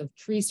drivers of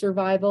tree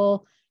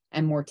survival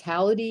and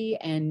mortality,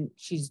 and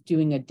she's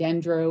doing a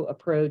dendro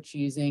approach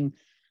using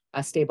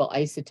stable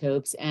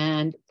isotopes.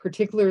 And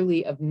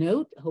particularly of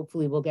note,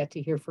 hopefully we'll get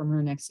to hear from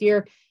her next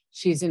year,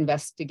 she's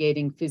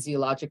investigating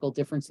physiological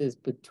differences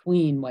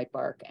between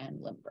whitebark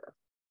and limber.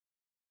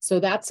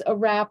 So that's a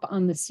wrap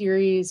on the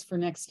series for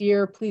next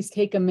year. Please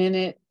take a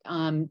minute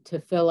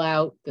to fill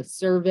out the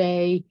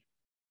survey.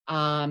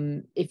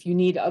 If you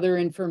need other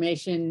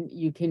information,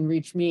 you can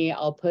reach me.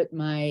 I'll put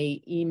my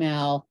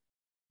email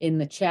in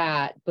the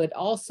chat, but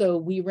also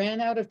we ran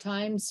out of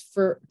time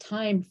for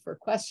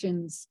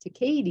questions to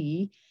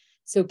Katie.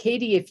 So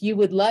Katie, if you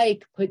would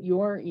like, put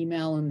your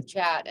email in the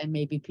chat and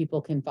maybe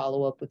people can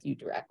follow up with you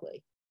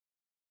directly.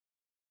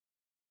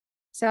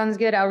 Sounds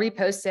good. I'll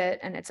repost it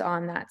and it's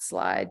on that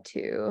slide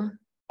too.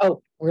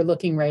 Oh, we're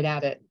looking right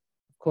at it.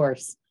 Of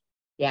course.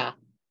 Yeah.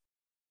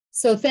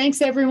 So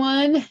thanks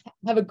everyone.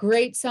 Have a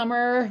great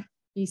summer.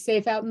 Be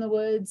safe out in the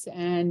woods.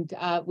 And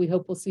we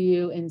hope we'll see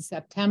you in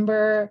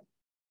September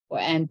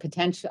and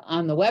potentially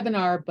on the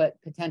webinar, but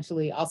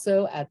potentially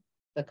also at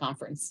the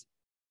conference.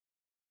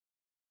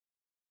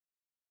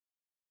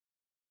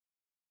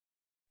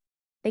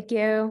 Thank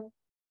you.